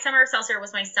 like, my summer seltzer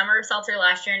was my summer seltzer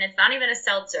last year, and it's not even a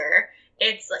seltzer.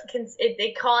 It's, like,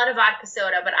 they call it a vodka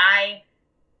soda, but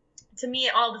to me,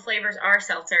 all the flavors are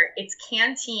seltzer. It's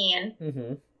Canteen.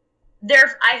 Mm-hmm.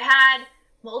 I've had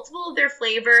multiple of their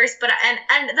flavors, but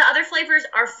and the other flavors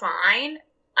are fine.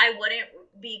 I wouldn't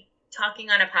be talking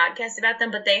on a podcast about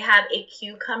them, but they have a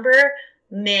cucumber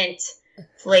mint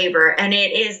flavor, and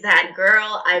it is that,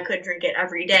 girl, I could drink it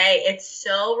every day. It's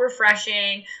so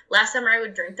refreshing. Last summer I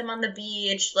would drink them on the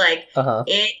beach. Like,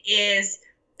 it is,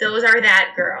 those are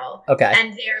that, girl. Okay.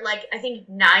 And they're like, I think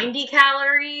 90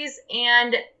 calories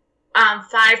and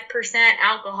 5%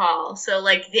 alcohol. So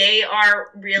like, they are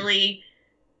really,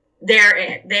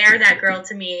 they're that girl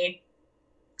to me.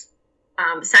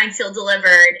 Signed, sealed,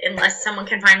 delivered, unless someone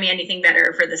can find me anything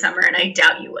better for the summer, and I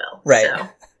doubt you will. Right. So.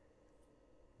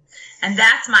 And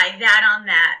that's my that on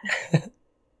that.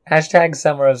 Hashtag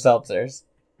summer of seltzers.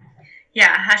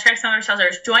 Yeah, hashtag summer of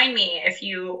seltzers. Join me if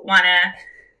you want to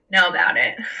know about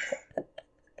it.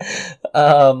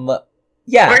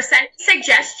 Yeah. Or send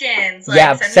suggestions.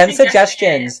 Send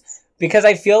suggestions. Because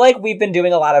I feel like we've been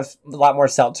doing a lot more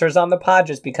seltzers on the pod,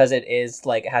 just because it is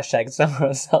like hashtag summer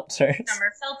of seltzers. Summer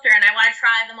of seltzer, and I want to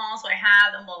try them all, so I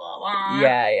have them, blah, blah, blah.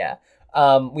 Yeah.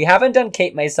 We haven't done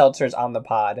Cape May seltzers on the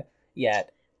pod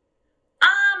yet.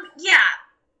 Yeah.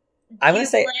 I'm going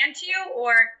to say... plan to,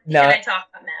 or can I talk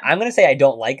on them? I'm going to say I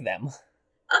don't like them.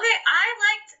 Okay, I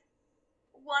liked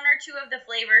one or two of the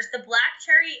flavors. The black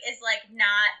cherry is like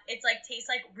not, it's like tastes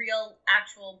like real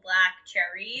actual black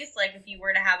cherries, like if you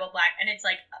were to have a black, and it's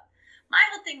like, my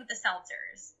whole thing with the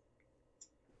seltzers,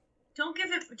 don't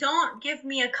give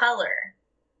me a color.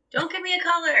 Don't give me a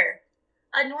color.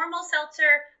 A normal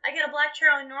seltzer, I get a black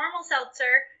cherry, a normal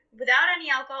seltzer without any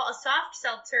alcohol, a soft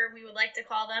seltzer, we would like to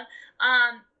call them.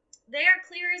 They are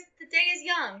clear as the day is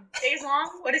young. Day is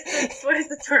long? What is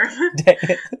the term?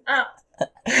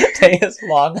 Day is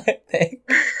long, I think.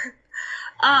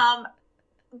 But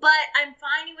I'm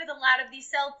finding with a lot of these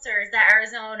seltzers, the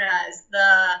Arizonas,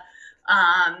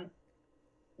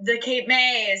 the Cape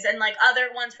Mays, and like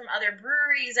other ones from other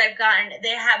breweries I've gotten,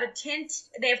 they have a tint,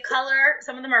 they have color.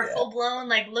 Some of them are full blown,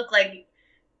 like look like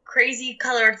crazy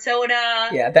colored soda.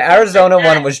 Yeah, the Arizona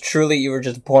one was truly, you were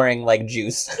just pouring like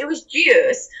juice. It was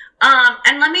juice.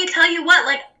 And let me tell you what,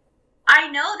 like, I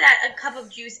know that a cup of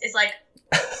juice is like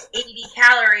 80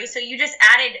 calories, so you just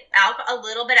added a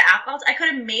little bit of alcohol. I could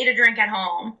have made a drink at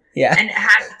home. Yeah. And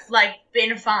had like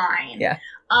been fine. Yeah.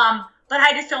 But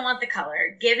I just don't want the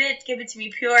color. Give it to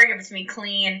me pure, give it to me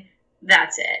clean.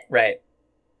 That's it. Right.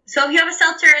 So if you have a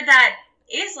seltzer that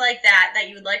is like that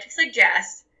you would like to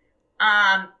suggest,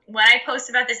 when I post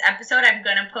about this episode,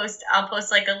 I'll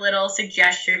post like a little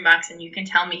suggestion box, and you can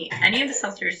tell me any of the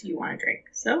seltzers you want to drink.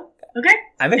 So, okay.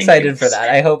 I'm excited for that.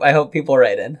 I hope people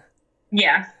write in.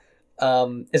 Yeah.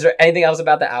 Is there anything else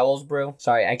about the Owls brew?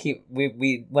 Sorry,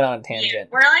 we went on a tangent.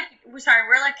 Yeah,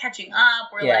 we're catching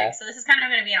up. So this is kind of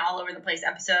going to be an all over the place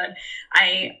episode.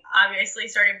 I obviously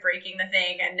started breaking the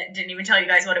thing and didn't even tell you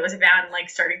guys what it was about, and like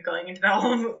started going into the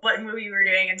whole what movie we were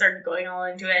doing and started going all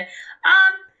into it.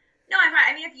 No, I'm fine.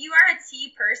 I mean, if you are a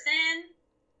tea person,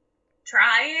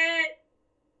 try it.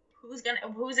 Who's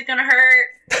it gonna hurt?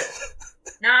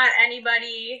 Not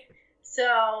anybody. So,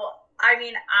 I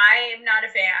mean, I am not a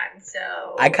fan,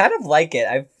 so... I kind of like it.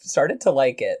 I've started to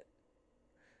like it.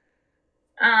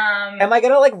 Am I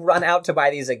gonna, like, run out to buy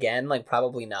these again? Like,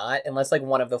 probably not. Unless, like,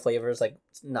 one of the flavors, like,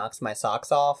 knocks my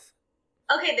socks off.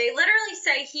 Okay, they literally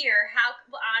say here how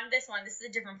on this one. This is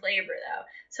a different flavor though.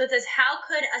 So it says, "How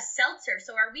could a seltzer?"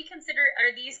 So are these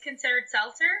considered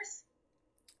seltzers?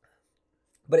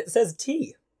 But it says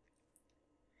tea.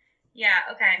 Yeah.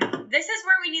 Okay. This is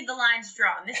where we need the lines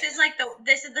drawn. This is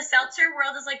the seltzer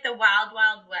world is like the wild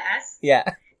wild west. Yeah.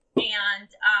 And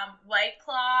White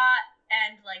Claw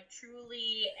and like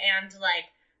Truly and like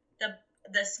the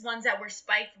ones that were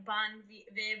spiked Bon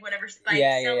Viv, whatever spiked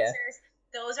seltzers.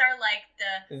 Those are like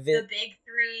the big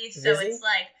three. So Vizzy? it's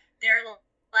like they're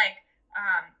like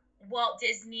Walt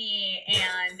Disney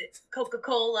and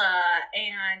Coca-Cola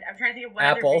and I'm trying to think of what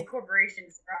Apple. other big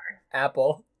corporations there are.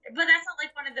 Apple. But that's not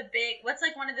like one of the big. What's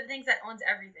like one of the things that owns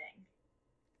everything?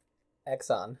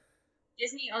 Exxon.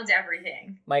 Disney owns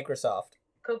everything. Microsoft.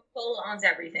 Coca-Cola owns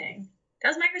everything.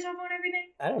 Does Microsoft own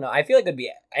everything? I don't know. I feel like it'd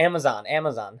be Amazon.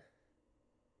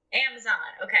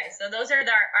 Okay, so those are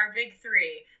our big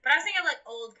three. But I was thinking of like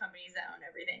old companies that own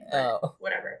everything.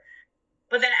 Whatever.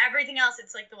 But then everything else,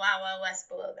 it's like the Wild Wild West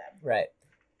below them. Right.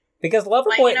 Because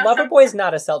Loverboy is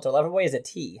not a seltzer. Loverboy is a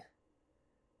tea.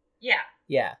 Yeah.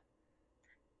 Yeah.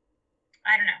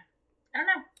 I don't know. I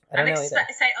don't know either.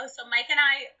 So Mike and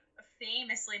I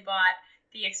famously bought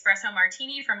the espresso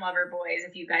martini from Loverboys,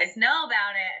 if you guys know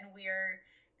about it, and we're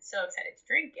so excited to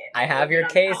drink it. I have your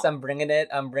case. I'm bringing it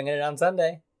on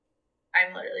Sunday.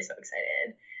 I'm literally so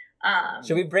excited.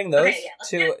 Should we bring those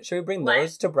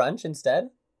those to brunch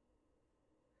instead?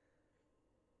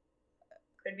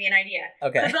 Could be an idea.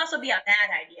 Okay. Could also be a bad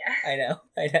idea. I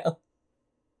know.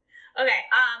 Okay,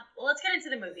 well, let's get into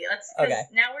the movie.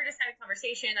 Now we're just having a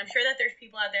conversation. I'm sure that there's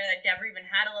people out there that never even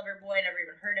had a Loverboy, never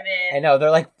even heard of it. I know, they're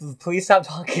like, please stop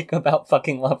talking about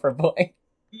fucking Loverboy.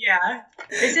 Yeah.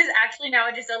 This is actually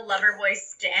now just a Loverboy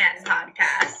stan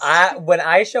podcast. When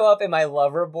I show up in my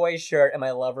Loverboy shirt and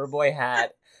my Loverboy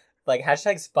hat, like,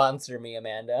 #sponsor me,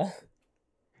 Amanda.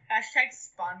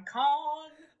 #SponCon.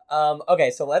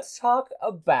 Okay, so let's talk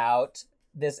about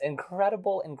this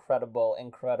incredible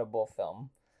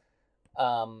film.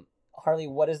 Harley,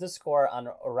 what is the score on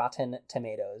Rotten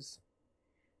Tomatoes?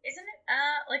 Isn't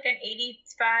it like an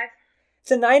 85?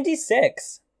 It's a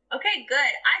 96. Okay, good.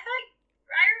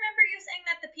 I remember you saying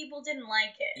that the people didn't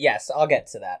like it. Yes, I'll get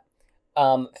to that.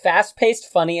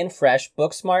 Fast-paced, funny, and fresh,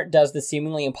 Booksmart does the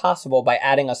seemingly impossible by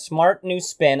adding a smart new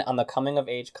spin on the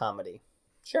coming-of-age comedy.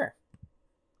 Sure.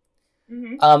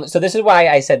 Mm-hmm. So this is why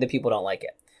I said that people don't like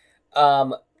it.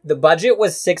 The budget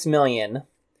was $6 million.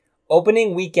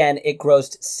 Opening weekend, it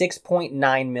grossed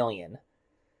 $6.9 million.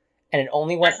 And it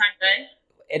only went... That's not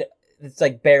good? It's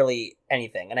like barely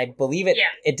anything. And I believe it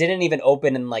didn't even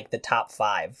open in like the top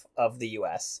 5 of the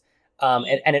US.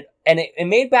 And it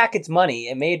made back its money.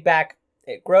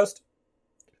 It grossed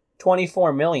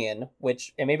 $24 million,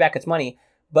 which it made back its money.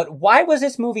 But why was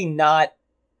this movie not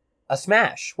a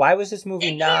smash? Why was this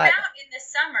movie not... It came out in the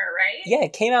summer, right? Yeah,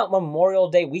 it came out Memorial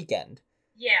Day weekend.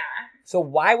 Yeah. So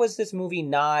why was this movie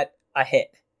not a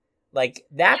hit? Like,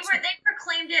 that's... They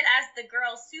proclaimed it as the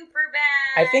girl super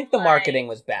bad. I think the marketing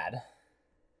was bad.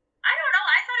 I don't know.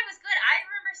 I thought it was good. I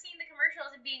remember seeing the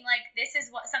commercials and being like, this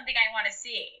is something I want to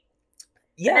see.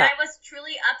 Yeah. And I was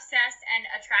truly obsessed and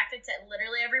attracted to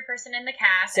literally every person in the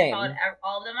cast. Same. I followed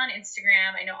all of them on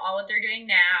Instagram. I know all what they're doing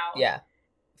now. Yeah.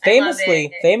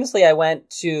 Famously, I went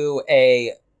to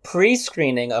a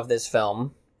pre-screening of this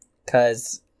film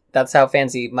because that's how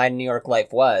fancy my New York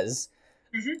life was.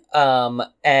 Mm-hmm.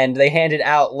 And they handed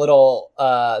out little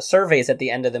surveys at the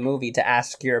end of the movie to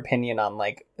ask your opinion on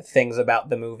like things about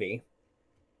the movie.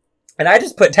 And I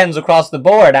just put 10s across the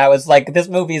board. I was like, this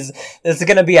is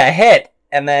gonna be a hit,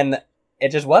 and then it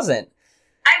just wasn't.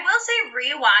 I will say,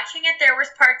 rewatching it, there was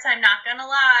parts, I'm not gonna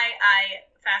lie, I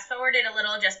fast forwarded a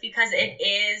little just because it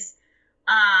is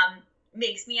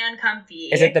makes me uncomfy.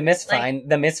 Is it the Miss Fine?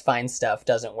 The Miss Fine stuff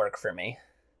doesn't work for me.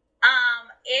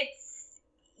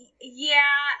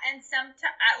 And sometimes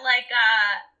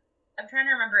I'm trying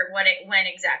to remember when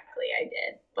exactly I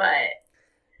did, but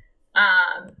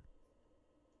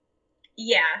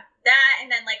that,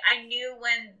 and then like I knew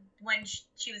when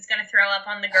she was gonna throw up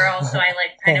on the girl, so I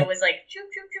like kind of was like choop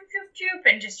choop choop choop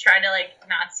choop and just tried to like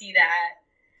not see that.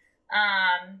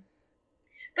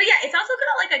 But yeah, it's also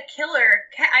got like a killer.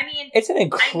 It's an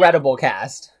incredible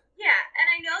cast. Yeah, and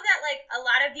I know that like a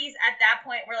lot of these at that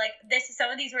point were like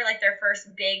some of these were like their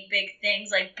first big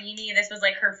things. Like Beanie, this was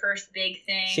like her first big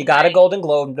thing. She got a Golden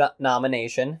Globe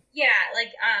nomination. Yeah,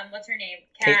 like what's her name?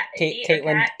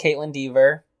 Caitlin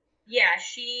Dever. Yeah,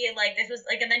 she like this was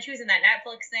like, and then she was in that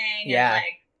Netflix thing. Yeah. And,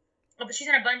 but she's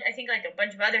in a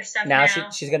bunch of other stuff now. Now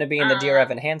she's gonna be in the Dear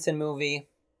Evan Hansen movie.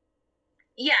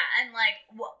 Yeah, and like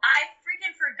I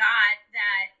freaking forgot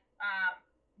that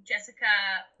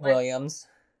Jessica Williams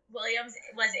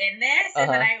was in this, and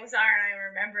then I was on and I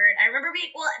remember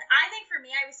being, well, I think for me,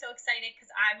 I was so excited because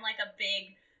I'm like a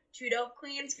big Two Dope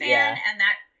Queens fan, and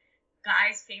that,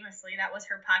 guys, famously, that was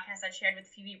her podcast that she had with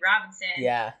Phoebe Robinson,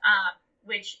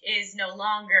 which is no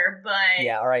longer, but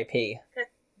R.I.P.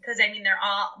 Because I mean, they're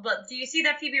all. But do you see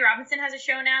that Phoebe Robinson has a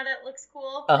show now that looks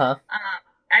cool? I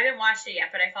haven't watched it yet,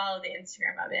 but I follow the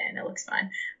Instagram of it, and it looks fun.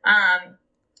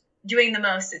 Doing the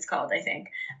Most, it's called, I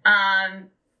think.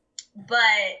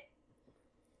 But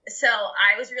so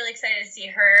I was really excited to see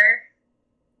her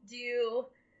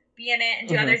be in it and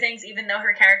do other things, even though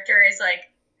her character is like,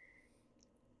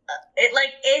 it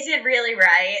like isn't really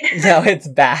right. No, it's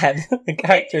bad. The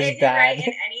character's isn't bad. Right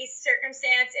in any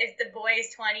circumstance. If the boy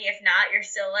is 20, if not, you're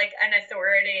still like an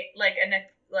authority,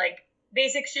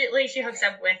 basically she hooks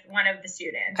up with one of the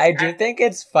students. I do think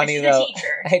it's funny though.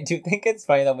 Teacher. I do think it's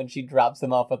funny though when she drops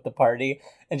them off at the party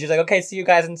and she's like, "Okay, see you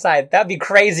guys inside." That'd be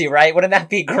crazy, right? Wouldn't that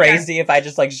be crazy if I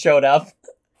just like showed up?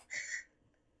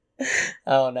 I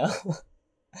don't know.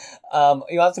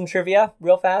 You want some trivia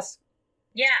real fast?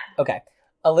 Yeah. Okay.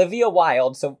 Olivia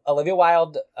Wilde. So Olivia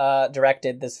Wilde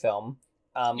directed this film.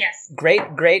 Yes.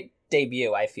 Great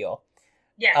debut, I feel.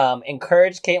 Yeah.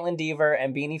 Encouraged Caitlin Dever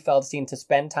and Beanie Feldstein to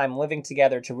spend time living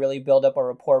together to really build up a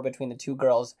rapport between the two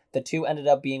girls. The two ended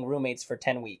up being roommates for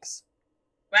 10 weeks.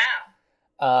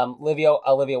 Wow.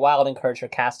 Olivia Wilde encouraged her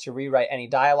cast to rewrite any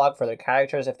dialogue for their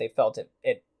characters if they felt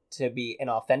it to be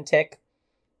inauthentic.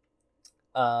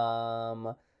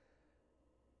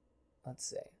 Let's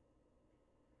see.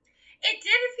 It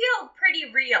did feel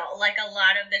pretty real, like a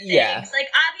lot of the things. Yeah. Like,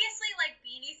 obviously, like,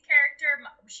 Beanie's character,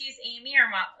 she's Amy or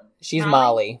She's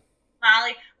Molly.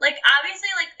 Molly. Like, obviously,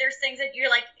 like, there's things that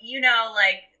you're like,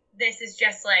 like, this is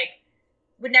just, like,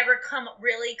 would never come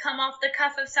off the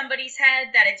cuff of somebody's head,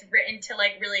 that it's written to,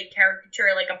 like, really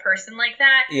caricature, like, a person like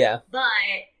that. Yeah. But,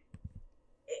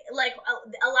 like,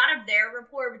 a lot of their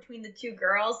rapport between the two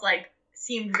girls, like,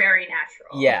 seemed very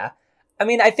natural. Yeah. I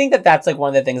mean, I think that's like one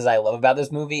of the things I love about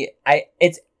this movie.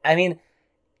 It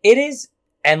is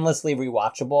endlessly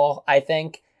rewatchable, I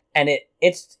think, and it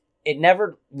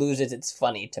never loses its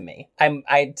funny to me.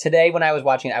 Today when I was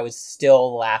watching it, I was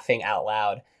still laughing out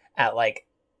loud at like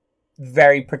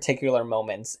very particular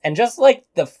moments, and just like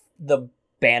the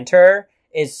banter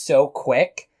is so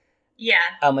quick. Yeah.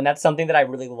 And that's something that I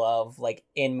really love, like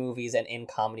in movies and in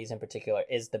comedies in particular,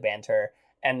 is the banter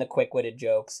and the quick-witted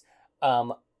jokes.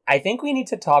 I think we need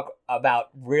to talk about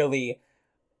really,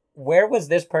 where was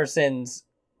this person's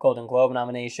Golden Globe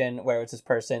nomination? Where was this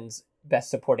person's Best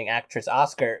Supporting Actress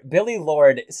Oscar? Billie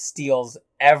Lourd steals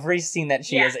every scene that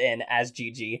she is in as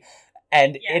Gigi.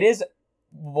 And it is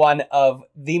one of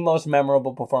the most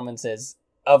memorable performances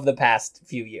of the past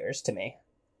few years to me.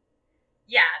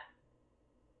 Yeah.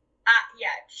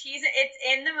 It's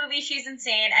in the movie, she's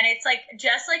insane. And it's like,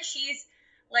 just like she's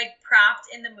like propped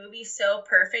in the movie so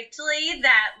perfectly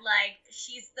that like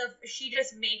she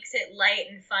just makes it light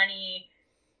and funny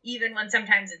even when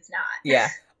sometimes it's not. Yeah.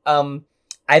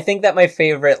 I think that my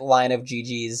favorite line of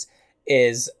Gigi's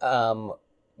is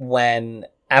when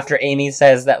after Amy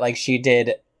says that like she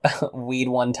did weed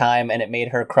one time and it made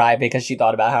her cry because she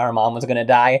thought about how her mom was going to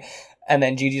die. And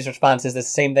then Gigi's response is, the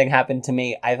same thing happened to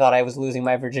me. I thought I was losing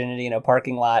my virginity in a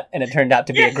parking lot and it turned out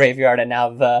to be a graveyard, and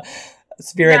now the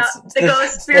spirits, the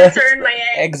ghost spirits are in my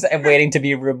eggs. Waiting to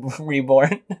be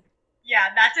reborn. Yeah,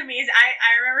 that's amazing.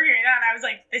 I remember hearing that and I was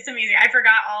like, this is amazing. I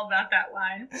forgot all about that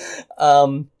line.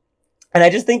 And I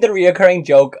just think the reoccurring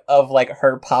joke of like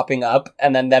her popping up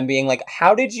and then them being like,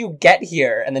 how did you get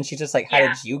here? And then she's just like, how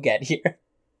did you get here?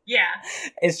 Yeah.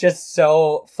 It's just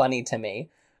so funny to me.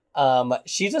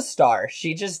 She's a star.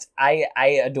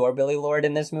 I adore Billie Lourd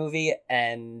in this movie,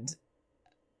 and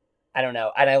I don't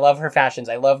know. And I love her fashions.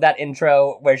 I love that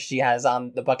intro where she has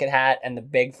on the bucket hat and the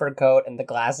big fur coat and the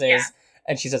glasses,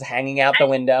 and she's just hanging out the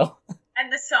window.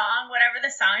 And the song, whatever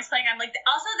the song is playing, I'm like,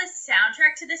 also the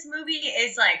soundtrack to this movie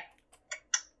is like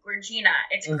Regina.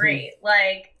 It's great.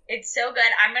 Like, it's so good.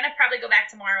 I'm gonna probably go back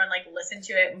tomorrow and like listen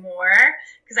to it more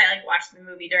because I like watched the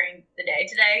movie during the day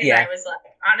today. Yeah. I was like,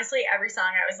 honestly, every song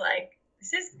I was like,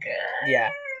 this is good.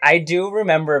 Yeah. I do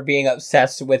remember being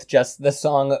obsessed with just the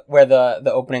song where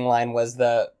the opening line was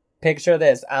the picture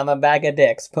this, I'm a bag of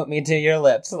dicks, put me to your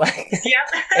lips. Like,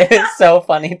 it is so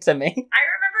funny to me. I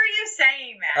remember you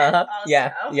saying that. Also.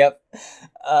 Yeah. Yep.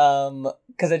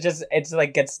 Cause it's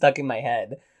like gets stuck in my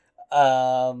head.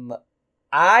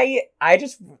 I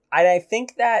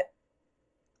think that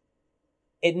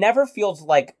it never feels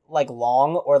like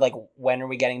long or like, when are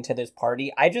we getting to this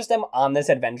party? I just am on this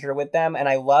adventure with them, and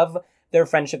I love their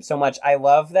friendship so much. I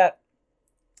love that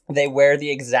they wear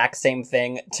the exact same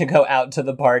thing to go out to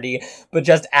the party, but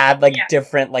just add like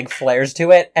different like flares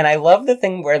to it. And I love the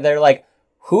thing where they're like,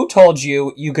 who told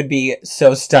you you could be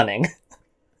so stunning?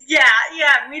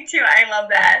 Yeah, me too. I love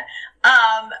that.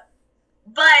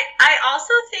 But I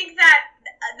also think that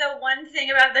the one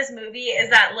thing about this movie is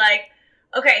that, like,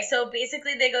 okay, so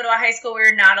basically they go to a high school where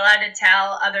you're not allowed to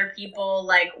tell other people,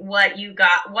 like, what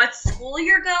school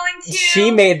you're going to.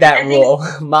 She made that rule.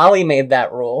 Molly made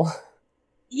that rule.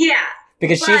 Yeah.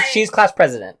 Because she's class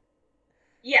president.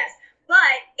 Yes. But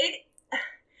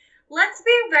let's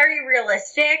be very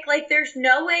realistic. Like, there's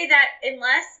no way that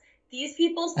unless these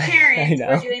people's parents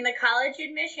were doing the college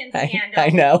admissions scandal, I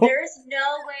know. there is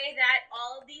no way that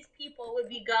all of these people would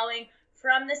be going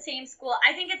from the same school.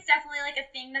 I think it's definitely like a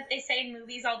thing that they say in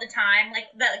movies all the time. Like,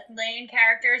 the main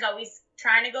character is always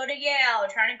trying to go to Yale,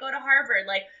 trying to go to Harvard.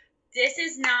 Like, this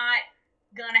is not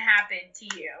gonna happen to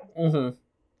you. Mm-hmm.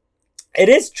 It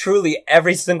is truly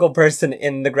every single person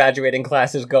in the graduating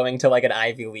class is going to like an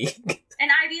Ivy League. An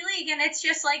Ivy League, and it's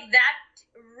just like that.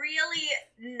 Really,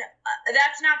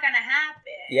 that's not gonna happen.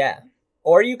 Yeah,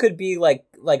 or you could be like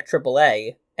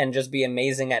AAA and just be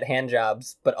amazing at hand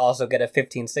jobs, but also get a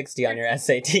 1560 on your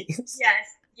SATs.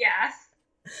 Yes, yeah.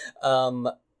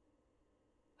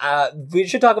 We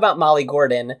should talk about Molly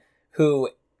Gordon,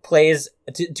 who plays.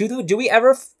 Do we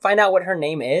ever find out what her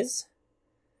name is?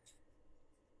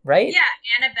 Right? Yeah,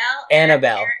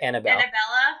 Annabelle.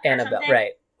 Annabella,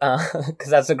 right.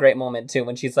 Because that's a great moment too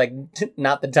when she's like,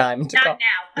 not the time to call.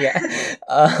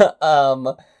 Not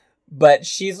now. But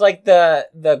she's like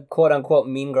the quote unquote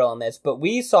mean girl in this. But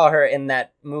we saw her in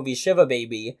that movie Shiva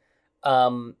Baby,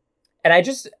 and I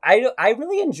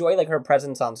really enjoy like her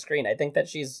presence on screen. I think that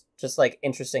she's just like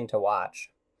interesting to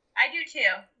watch. I do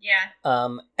too. Yeah.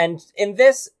 And in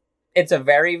this, it's a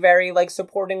very very like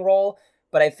supporting role.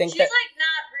 But I think she's like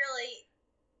not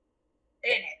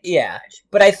really in it. Yeah,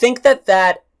 but I think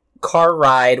that car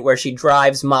ride where she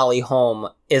drives Molly home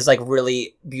is like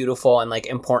really beautiful and like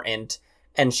important,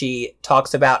 and she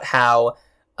talks about how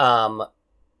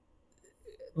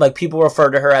like people refer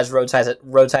to her as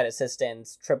roadside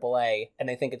assistants, AAA, and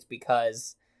they think it's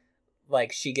because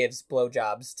like she gives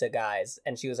blowjobs to guys,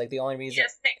 and she was like the only reason she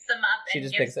just picks them up. She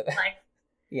just picks it like.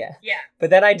 Yeah. Yeah. But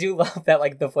then I do love that,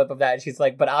 like, the flip of that. She's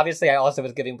like, but obviously I also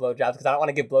was giving blowjobs because I don't want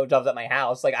to give blowjobs at my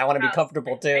house. Like, I want to be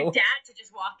comfortable, too. My dad to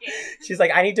just walk in. She's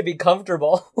like, I need to be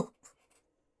comfortable.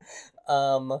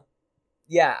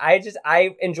 Yeah,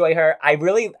 I enjoy her. I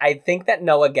think that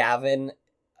Noah Gavin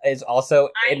is also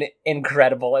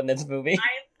incredible in this movie.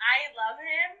 I love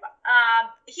him.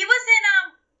 He was in,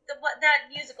 that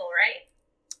musical, right?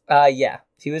 Yeah.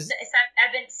 He was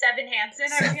Seven Hansen,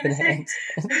 I was gonna say.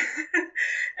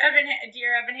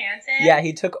 Dear Evan Hansen. Yeah,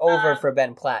 he took over for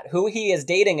Ben Platt, who he is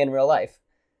dating in real life.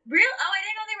 Real? Oh, I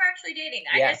didn't know they were actually dating.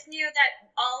 Yeah. I just knew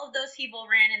that all of those people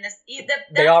ran in this.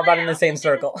 They all run in the same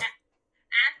circle.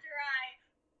 After I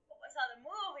saw the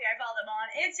movie, I followed them on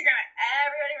Instagram.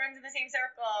 Everybody runs in the same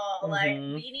circle. Mm-hmm. Like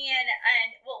Beanie and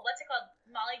what's it called?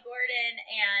 Molly Gordon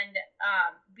and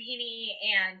Beanie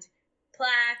and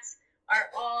Platt are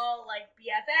all like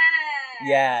BFFs.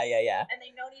 Yeah. And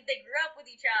they grew up with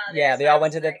each other. Yeah, they all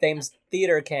went to the Thames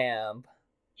Theater Camp.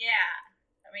 Yeah,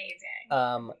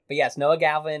 amazing. But yes, Noah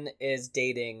Gavin is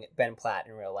dating Ben Platt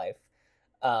in real life.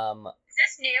 Is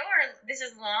this new or this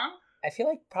is long? I feel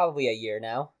like probably a year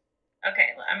now.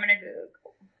 Okay, I'm gonna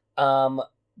Google.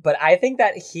 But I think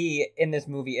that he in this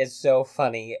movie is so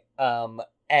funny.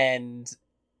 And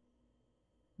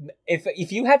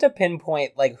if you had to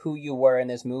pinpoint like who you were in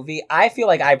this movie, I feel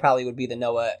like I probably would be the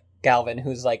Noah Galvin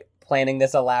who's like planning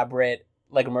this elaborate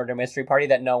like murder mystery party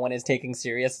that no one is taking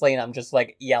seriously, and I'm just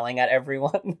like yelling at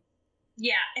everyone.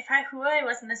 Yeah, who I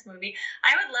was in this movie,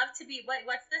 I would love to be.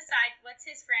 What's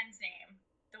his friend's name?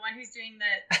 The one who's doing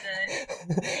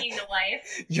the being the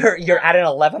wife. You're at an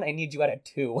 11. I need you at a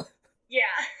 2. Yeah.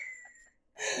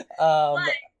 Hold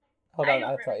on,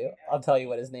 I'll tell you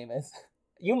what his name is.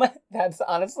 That's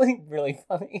honestly really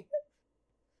funny.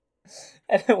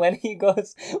 And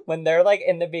when they're like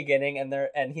in the beginning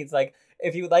and he's like,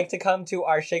 if you'd like to come to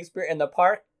our Shakespeare in the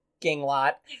parking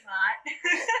lot,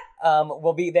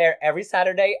 we'll be there every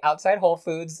Saturday outside Whole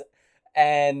Foods.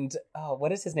 And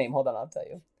what is his name? Hold on, I'll tell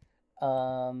you.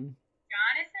 Jonathan?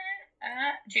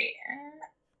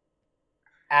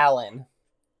 Alan.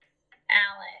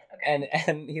 Okay.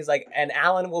 And he's like, and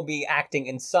Alan will be acting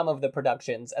in some of the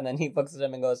productions. And then he looks at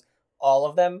him and goes, all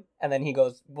of them? And then he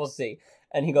goes, we'll see.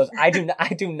 And he goes, I do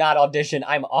not audition.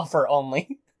 I'm offer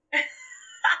only.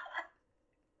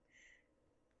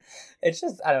 It's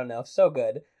just, I don't know, so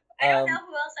good. I don't know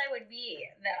who else I would be,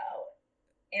 though,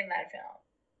 in that film.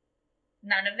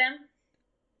 None of them?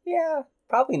 Yeah,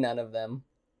 probably none of them.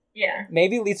 Yeah.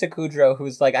 Maybe Lisa Kudrow,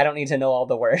 who's like, I don't need to know all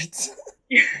the words.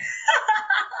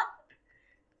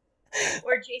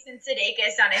 Or Jason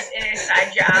Sudeikis in his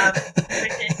side job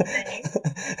with his thing.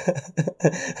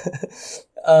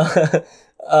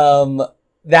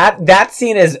 That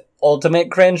scene is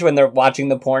ultimate cringe when they're watching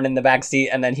the porn in the backseat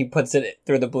and then he puts it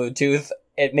through the Bluetooth.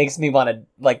 It makes me want to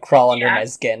like crawl under my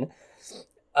skin.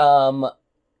 I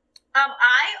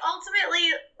ultimately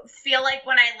feel like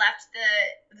when I left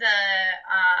the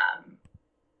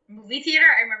movie theater,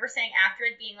 I remember saying after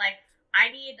it being like, I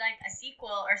need like a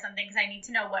sequel or something because I need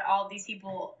to know what all of these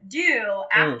people do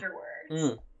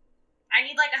afterwards. I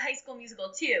need like a High School Musical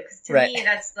too, because to me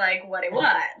that's like what it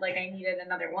was. Like I needed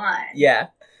another one. Yeah.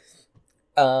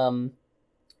 Do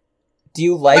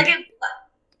you like?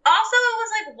 Also, it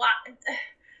was like what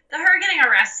the her getting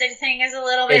arrested thing is a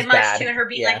little bit much bad. too, and her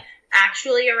being like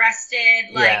actually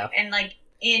arrested, like and like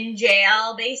in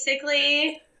jail,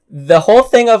 basically. The whole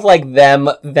thing of like them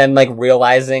then like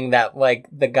realizing that like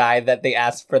the guy that they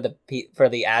asked for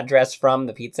the address from,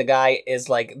 the pizza guy, is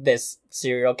like this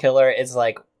serial killer is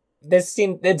like this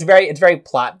scene. It's very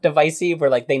plot devicey where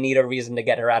like they need a reason to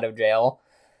get her out of jail.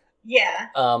 Yeah.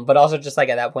 But also just like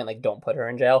at that point like don't put her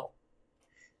in jail.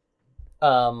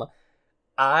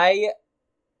 I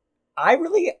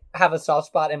really have a soft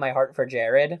spot in my heart for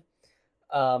Jared.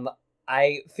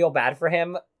 I feel bad for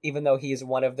him, even though he's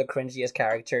one of the cringiest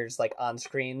characters, like, on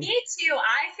screen. Me too.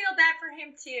 I feel bad for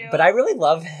him, too. But I really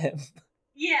love him.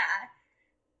 Yeah.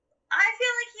 I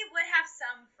feel like he would have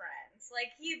some friends.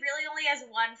 Like, he really only has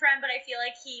one friend, but I feel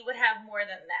like he would have more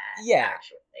than that,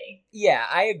 actually. Yeah,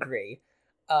 I agree.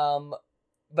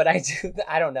 But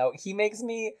I don't know. He makes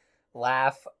me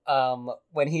laugh,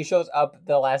 when he shows up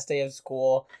the last day of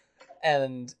school,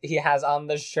 and he has on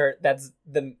the shirt that's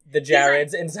the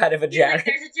Jareds like, inside of a Jared. Like,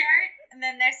 there's a Jared, and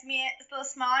then there's me, it's the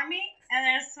smaller me, and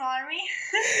there's a smaller me.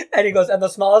 And he goes, and the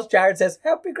smallest Jared says,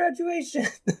 "Happy graduation."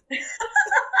 Yeah,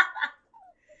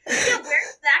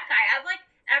 where's that guy? I'm like,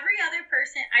 every other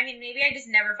person, I mean, maybe I just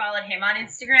never followed him on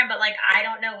Instagram, but like, I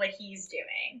don't know what he's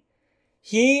doing.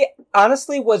 He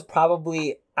honestly was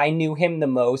probably, I knew him the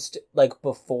most, like,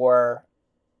 before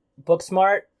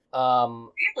Booksmart.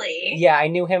 Really? Yeah, I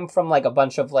knew him from like a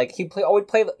bunch of like he would always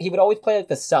play like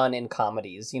the son in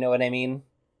comedies. You know what I mean?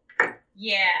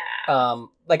 Yeah.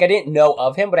 Like I didn't know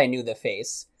of him, but I knew the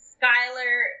face.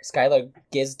 Skylar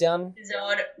Gisdon.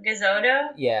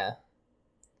 Gizzodo. Yeah.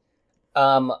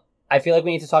 I feel like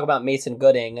we need to talk about Mason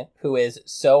Gooding, who is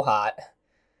so hot.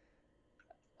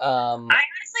 I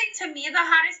honestly, to me, the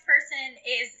hottest person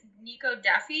is Nico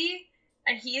Duffy,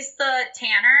 and he's the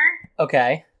tanner.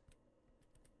 Okay.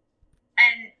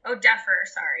 And Duffer,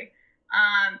 sorry.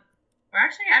 Or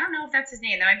actually, I don't know if that's his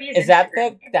name. That might be his. Is that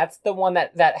that's the one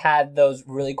that had those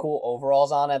really cool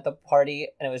overalls on at the party,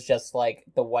 and it was just like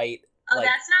the white. Oh, like...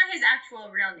 that's not his actual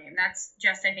real name. That's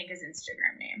just, I think, his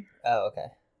Instagram name. Oh,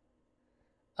 okay.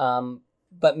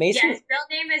 But Mason. Yeah, his real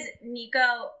name is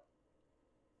Nico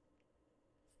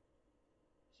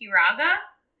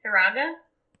Hiraga.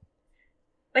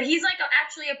 But he's like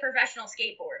actually a professional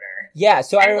skateboarder. Yeah,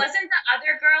 so and wasn't the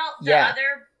other girl,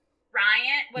 other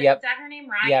Ryan? Was that her name,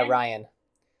 Ryan? Yeah, Ryan.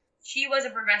 She was a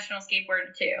professional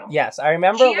skateboarder too. Yes, I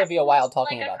remember Olivia Wilde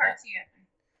talking about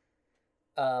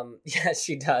that. Yes,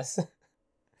 she does.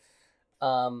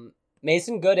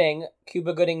 Mason Gooding,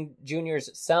 Cuba Gooding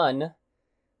Jr.'s son,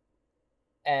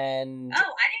 and I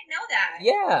didn't know that.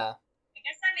 Yeah, I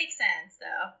guess that makes sense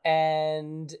though.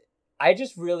 And I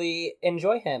just really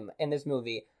enjoy him in this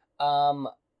movie. I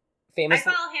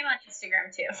follow him on Instagram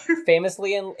too.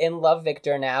 Famously in Love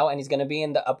Victor now, and he's going to be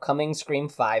in the upcoming Scream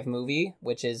 5 movie,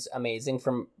 which is amazing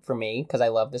for me because I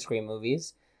love the Scream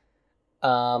movies.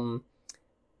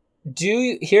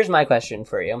 Here's my question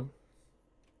for you.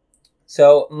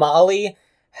 So Molly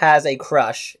has a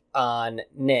crush on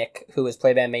Nick, who is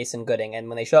played by Mason Gooding, and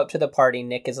when they show up to the party,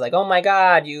 Nick is like, "Oh my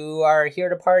God, you are here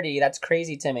to party? That's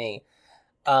crazy to me.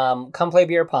 Come play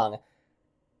beer pong."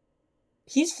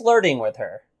 He's flirting with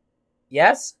her.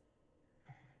 Yes?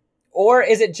 Or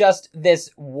is it just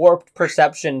this warped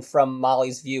perception from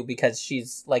Molly's view because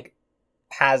she's like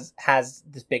has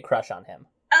this big crush on him?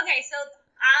 Okay, so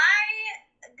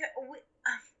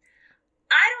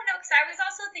I don't know, because I was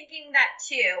also thinking that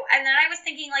too, and then I was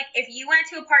thinking like if you went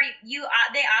to a party,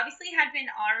 they obviously had been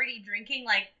already drinking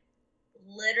like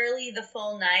literally the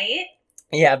full night.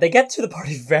 Yeah, they get to the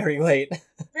party very late.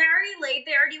 Very late.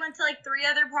 They already went to like 3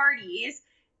 other parties.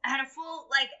 Had a full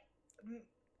like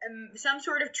some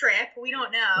sort of trip. We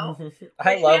don't know.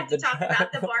 I love we have to talk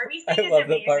about the Barbie thing. I love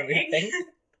the Barbie thing.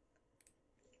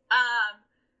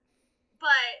 But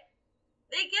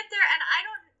they get there, and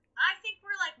I think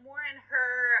we're like more in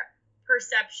her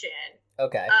perception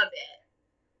Okay. of it.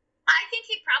 I think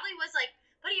he probably was like,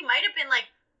 but he might have been like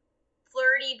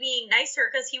flirty, being nice to her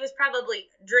because he was probably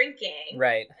drinking,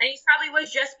 Right. and he probably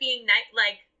was just being nice,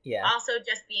 like Yeah. also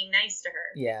just being nice to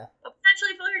her. Yeah. But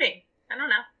potentially flirting. I don't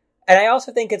know. And I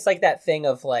also think it's like that thing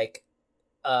of like,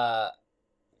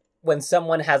 when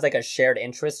someone has like a shared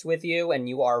interest with you and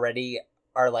you already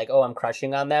are like, oh, I'm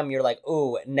crushing on them, you're like,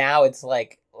 ooh, now it's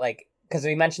like, because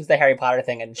he mentions the Harry Potter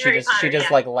thing and she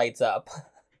just like lights up.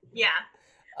 Yeah.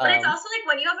 But it's also like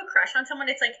when you have a crush on someone,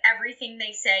 it's like everything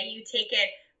they say, you take it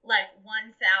like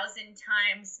 1,000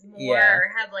 times more,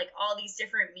 or have like all these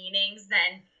different meanings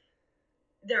than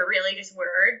they're really just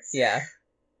words. Yeah.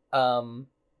 Do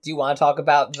you want to talk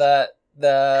about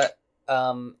the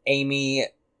Amy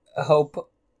Hope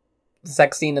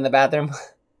sex scene in the bathroom?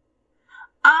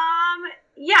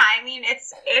 Yeah, I mean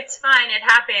it's fine. It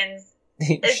happens.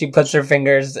 She puts her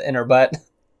fingers in her butt.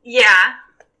 Yeah.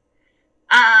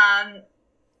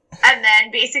 And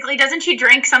then basically, doesn't she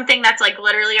drink something that's like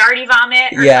literally already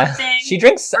vomit or something? She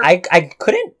drinks. I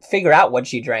couldn't figure out what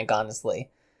she drank, honestly.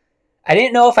 I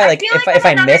didn't know if I if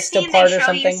I missed a part or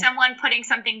something. You someone putting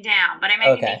something down, but I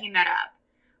might be making that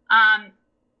up.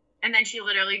 And then she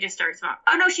literally just starts vomiting.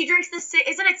 Oh no, she drinks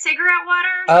isn't it cigarette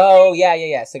water? Oh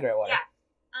yeah, cigarette water. Yeah.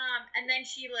 And then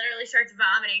she literally starts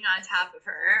vomiting on top of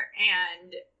her,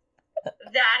 and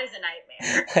that is a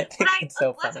nightmare. I think it's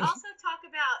so funny. Let's also talk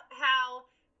about how,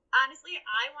 honestly,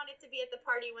 I wanted to be at the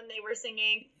party when they were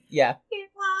singing. Yeah.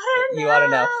 You ought to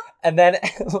know. And then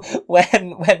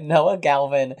when Noah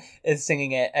Galvin is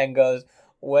singing it and goes,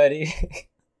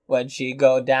 when she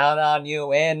go down on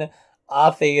you in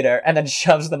a theater, and then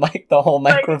shoves the whole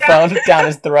microphone down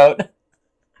his throat.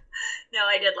 No,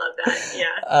 I did love that.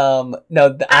 Yeah. No,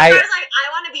 I was like, I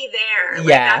want to be there. Like,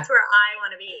 yeah. That's where I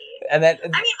want to be. And then, I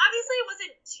mean, obviously, it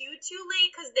wasn't too late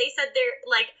because they said they're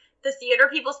like the theater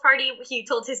people's party. He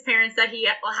told his parents that he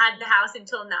had the house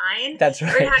until 9. That's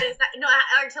right.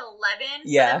 Or until 11.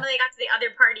 Yeah. So then when they got to the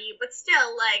other party, but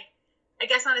still, like, I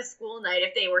guess on a school night,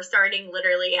 if they were starting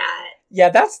literally at. Yeah,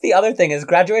 that's the other thing is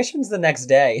graduation's the next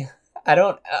day. I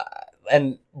don't.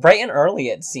 And bright and early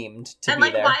it seemed to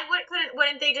be there. And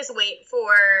wouldn't they just wait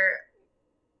for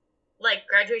like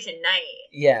graduation night?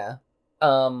 Yeah.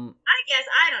 I guess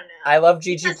I don't know. I love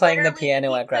Gigi playing the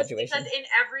piano at graduation. Because in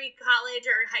every college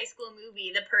or high school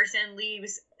movie, the person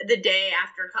leaves the day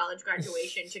after college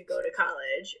graduation to go to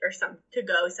college or to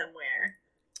go somewhere.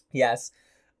 Yes.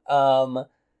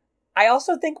 I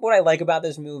also think what I like about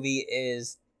this movie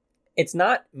is it's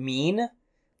not mean.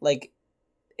 Like,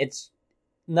 it's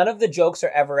none of the jokes are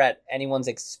ever at anyone's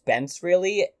expense,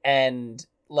 really, and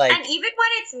like. And even when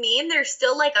it's mean, there's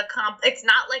still like it's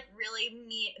not like really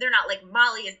mean. They're not like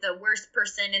Molly is the worst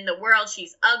person in the world.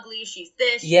 She's ugly. She's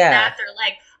this. She's that. They're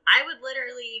like, I would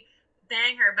literally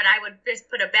bang her, but I would just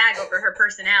put a bag over her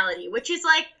personality, which is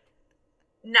like.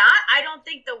 I don't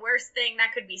think the worst thing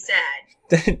that could be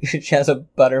said. She has a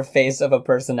butterface of a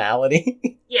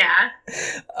personality. Yeah.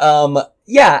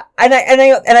 Yeah, and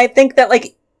I think that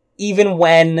like even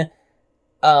when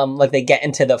like they get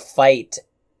into the fight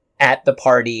at the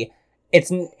party,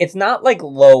 it's not like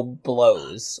low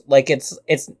blows. Like it's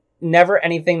never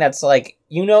anything that's like,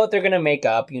 you know that they're gonna make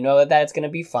up, you know that it's gonna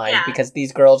be fine because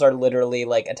these girls are literally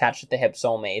like attached at the hip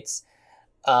soulmates.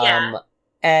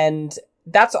 And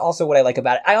that's also what I like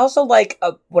about it. I also like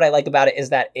what I like about it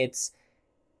is that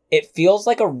it feels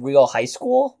like a real high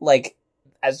school, like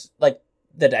as like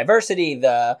the diversity,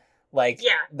 the like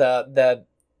the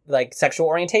like sexual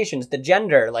orientations, the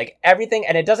gender, like everything,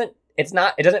 and it doesn't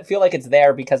feel like it's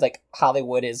there because like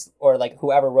Hollywood is or like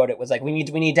whoever wrote it was like we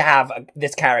need to have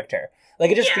this character.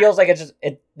 Like it just feels like it's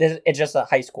just a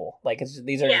high school. Like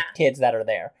these are just kids that are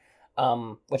there,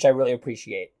 which I really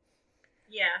appreciate.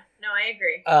 Yeah, no, I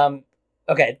agree.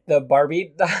 Okay, the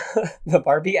Barbie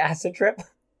acid trip.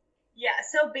 Yeah,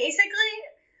 so basically,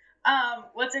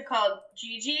 what's it called?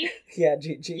 Gigi? Yeah,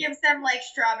 Gigi. Gives them, like,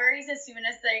 strawberries as soon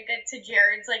as they get to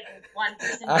Jared's, like,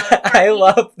 one-person boat party. I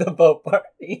love the boat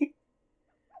party.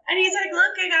 And he's like,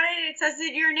 look, I got it. It says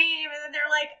your name. And then they're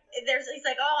like, he's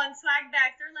like, oh, on swag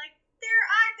bags. They're like, there are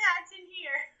iPads in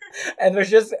here. And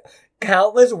there's just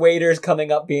countless waiters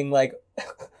coming up being like,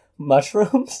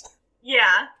 mushrooms?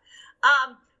 Yeah.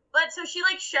 But so she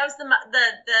like shoves the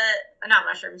not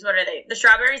mushrooms, what are they? The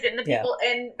strawberries in the people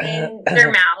in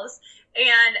their mouths,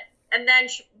 and then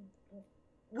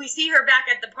we see her back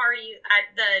at the party,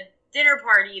 at the dinner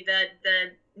party,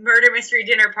 the murder mystery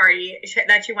dinner party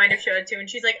that she wind up showed to, and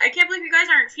she's like, I can't believe you guys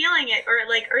aren't feeling it or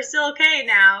like are still okay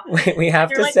now. We have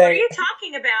They're to like, say, what are you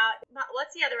talking about?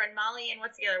 What's the other one? Molly, and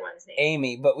what's the other one's name?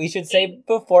 Amy, but we should say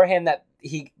beforehand that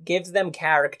he gives them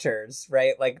characters,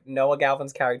 right? Like Noah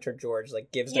Galvin's character George,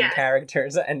 like gives them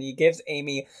characters, and he gives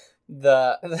Amy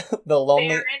the lonely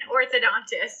Baron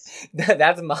orthodontist.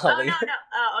 That's Molly. Oh no.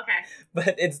 Oh, okay.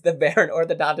 But it's the Baron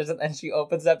orthodontist, and then she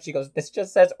opens up. She goes, "This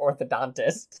just says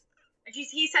orthodontist."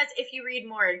 He says, "If you read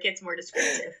more, it gets more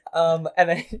descriptive." And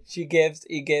then he gives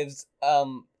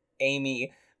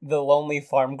Amy the lonely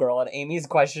farm girl, and Amy's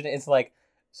question is like,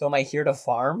 "So am I here to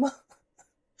farm?"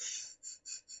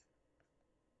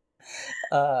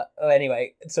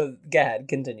 Anyway, so go ahead,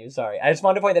 continue. Sorry, I just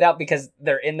wanted to point that out because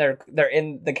they're in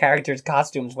the characters'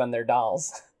 costumes when they're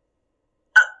dolls.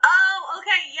 Oh,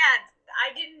 okay, yeah,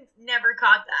 I never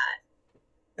caught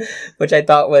that. Which I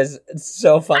thought was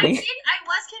so funny. I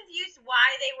was confused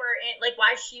why they were in, like,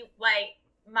 why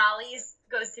Molly's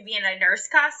goes to be in a nurse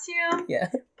costume. Yeah.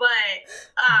 But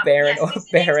Baron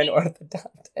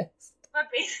orthodontist. But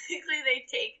basically, they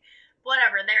take.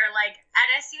 Whatever, they're like, and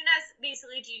as soon as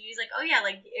basically Gigi's like, oh yeah,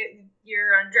 like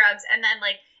you're on drugs, and then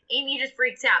like Amy just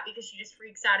freaks out because she just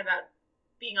freaks out about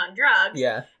being on drugs.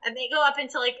 Yeah. And they go up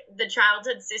into like the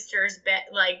childhood sister's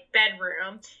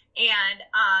bedroom,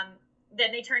 and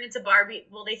then they turn into Barbie.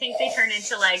 Well, they think they turn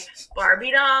into like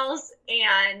Barbie dolls,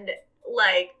 and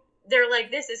like they're like,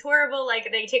 this is horrible. Like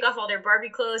they take off all their Barbie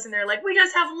clothes, and they're like, we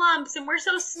just have lumps, and we're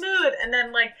so smooth, and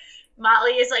then like.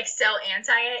 Molly is like so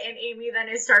anti it, and Amy then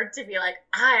is starting to be like,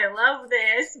 I love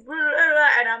this,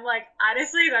 and I'm like,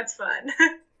 honestly, that's fun.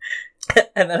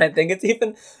 And then I think it's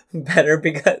even better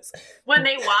because when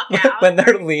they walk out, when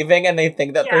they're leaving, and they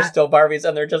think that they're still Barbies,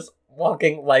 and they're just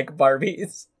walking like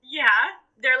Barbies. Yeah,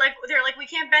 they're like, we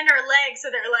can't bend our legs, so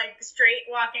they're like straight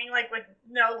walking, like with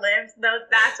no limbs.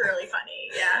 That's really funny.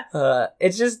 Yeah.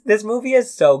 It's just this movie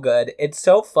is so good. It's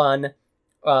so fun.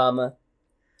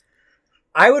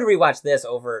 I would rewatch this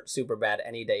over Superbad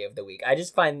any day of the week. I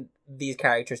just find these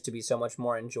characters to be so much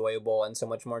more enjoyable and so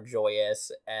much more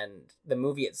joyous, and the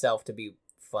movie itself to be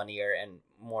funnier and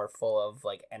more full of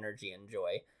like energy and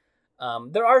joy.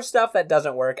 There are stuff that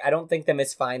doesn't work. I don't think the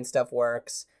Miss Fine stuff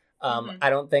works. I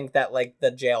don't think that like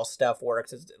the jail stuff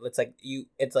works.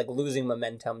 It's like losing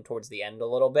momentum towards the end a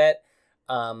little bit.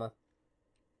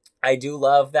 I do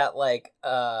love that like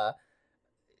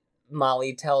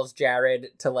Molly tells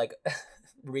Jared to like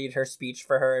read her speech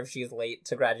for her if she's late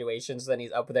to graduation. So then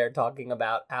he's up there talking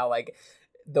about how like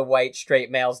the white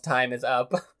straight male's time is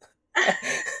up.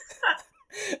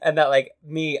 And that like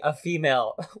me, a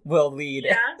female, will lead.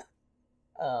 Yeah.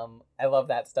 I love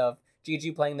that stuff.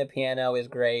 Gigi playing the piano is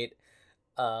great.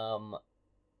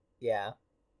 Yeah.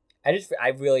 I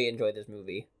really enjoyed this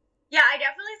movie. Yeah, I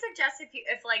definitely suggest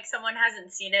if like someone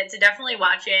hasn't seen it to definitely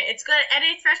watch it. It's good, and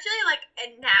especially like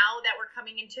and now that we're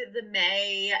coming into the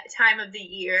May time of the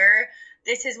year,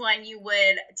 this is when you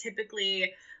would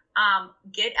typically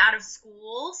get out of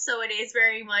school. So it is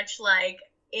very much like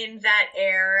in that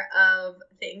air of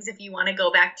things. If you want to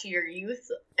go back to your youth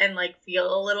and like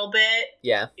feel a little bit,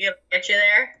 it'll get you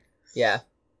there. Yeah.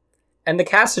 And the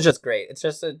cast is just great. It's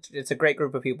just it's a great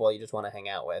group of people you just want to hang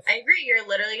out with. I agree. You're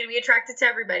literally going to be attracted to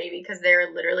everybody because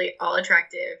they're literally all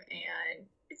attractive, and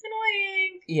it's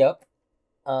annoying. Yep.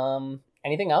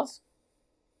 Anything else?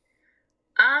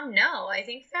 No. I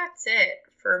think that's it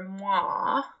for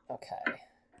moi.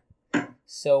 Okay.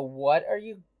 So what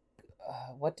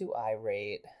do I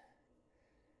rate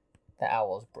the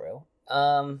Owl's Brew?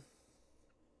 I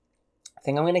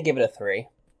think I'm going to give it a 3.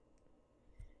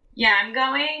 Yeah, I'm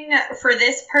going for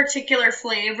this particular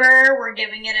flavor. We're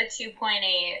giving it a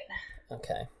 2.8.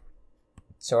 Okay.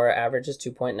 So our average is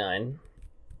 2.9.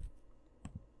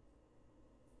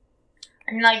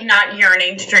 I'm like not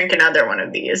yearning to drink another one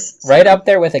of these. Right up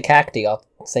there with a cacti, I'll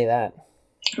say that.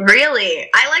 Really?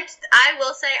 I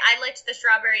will say I liked the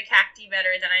strawberry cacti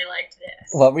better than I liked this.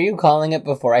 What were you calling it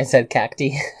before I said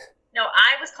cacti? No,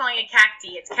 I was calling it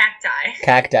cacti. It's cacti.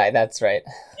 Cacti, that's right.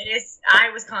 It is. I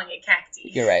was calling it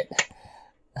cacti. You're right.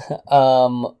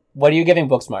 What are you giving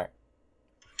Booksmart?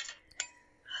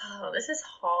 Oh, this is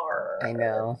hard. I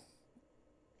know.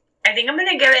 I think I'm going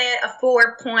to give it a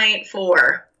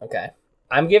 4.4. Okay.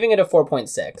 I'm giving it a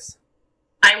 4.6.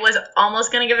 I was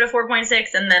almost going to give it a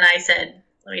 4.6, and then I said,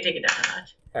 let me take it down a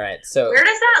notch. All right, so... Where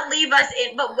does that leave us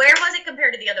in... But where was it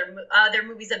compared to the other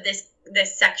movies of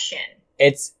this section?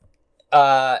 It's...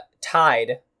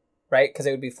 tied, right? Because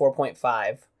it would be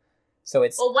 4.5. So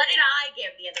it's... Well, what did I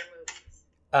give the other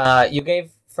movies? You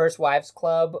gave First Wives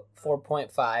Club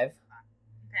 4.5. Okay,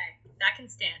 that can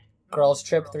stand. Girls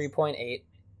Trip 3.8.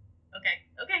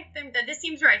 Okay, This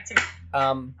seems right to me.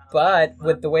 But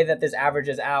with the way that this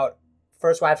averages out,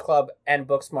 First Wives Club and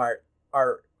Booksmart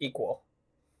are equal.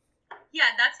 Yeah,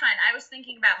 that's fine. I was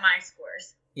thinking about my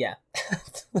scores. Yeah.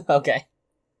 Okay.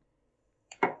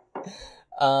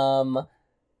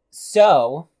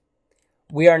 So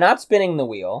we are not spinning the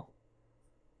wheel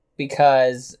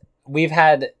because we've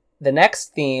had the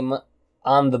next theme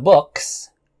on the books.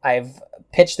 I've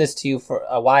pitched this to you for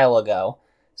a while ago,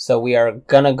 so we are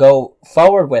gonna go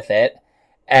forward with it.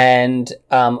 And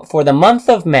for the month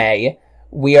of May,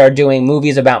 we are doing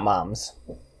movies about moms.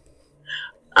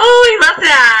 Oh, we love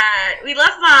that. We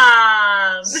love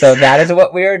moms. So that is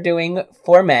what we are doing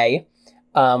for May.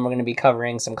 We're going to be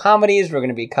covering some comedies. We're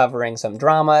going to be covering some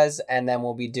dramas. And then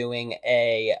we'll be doing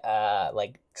a,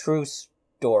 true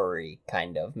story,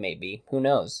 kind of, maybe. Who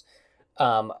knows?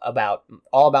 All about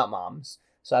moms.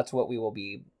 So that's what we will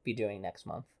be doing next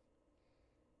month.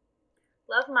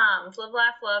 Love moms. Live,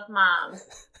 laugh, love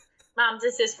moms. Moms,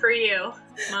 this is for you.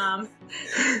 Mom.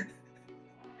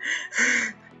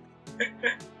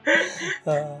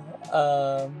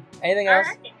 Anything else?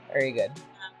 Right. Or are you good?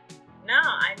 No,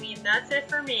 I mean, that's it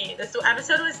for me. This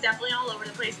episode was definitely all over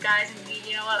the place, guys, and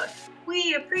you know what?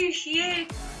 We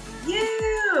appreciate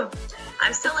you.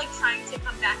 I'm still trying to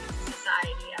come back into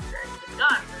society after I've been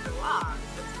gone for so long.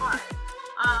 It's hard.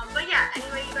 But yeah,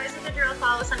 anyway, you guys know the drill.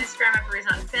 Follow us on Instagram at Breeze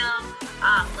on Film.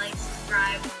 Like,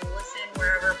 subscribe, listen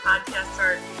wherever podcasts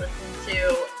are listened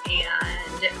to.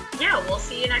 And yeah, we'll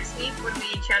see you next week when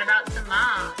we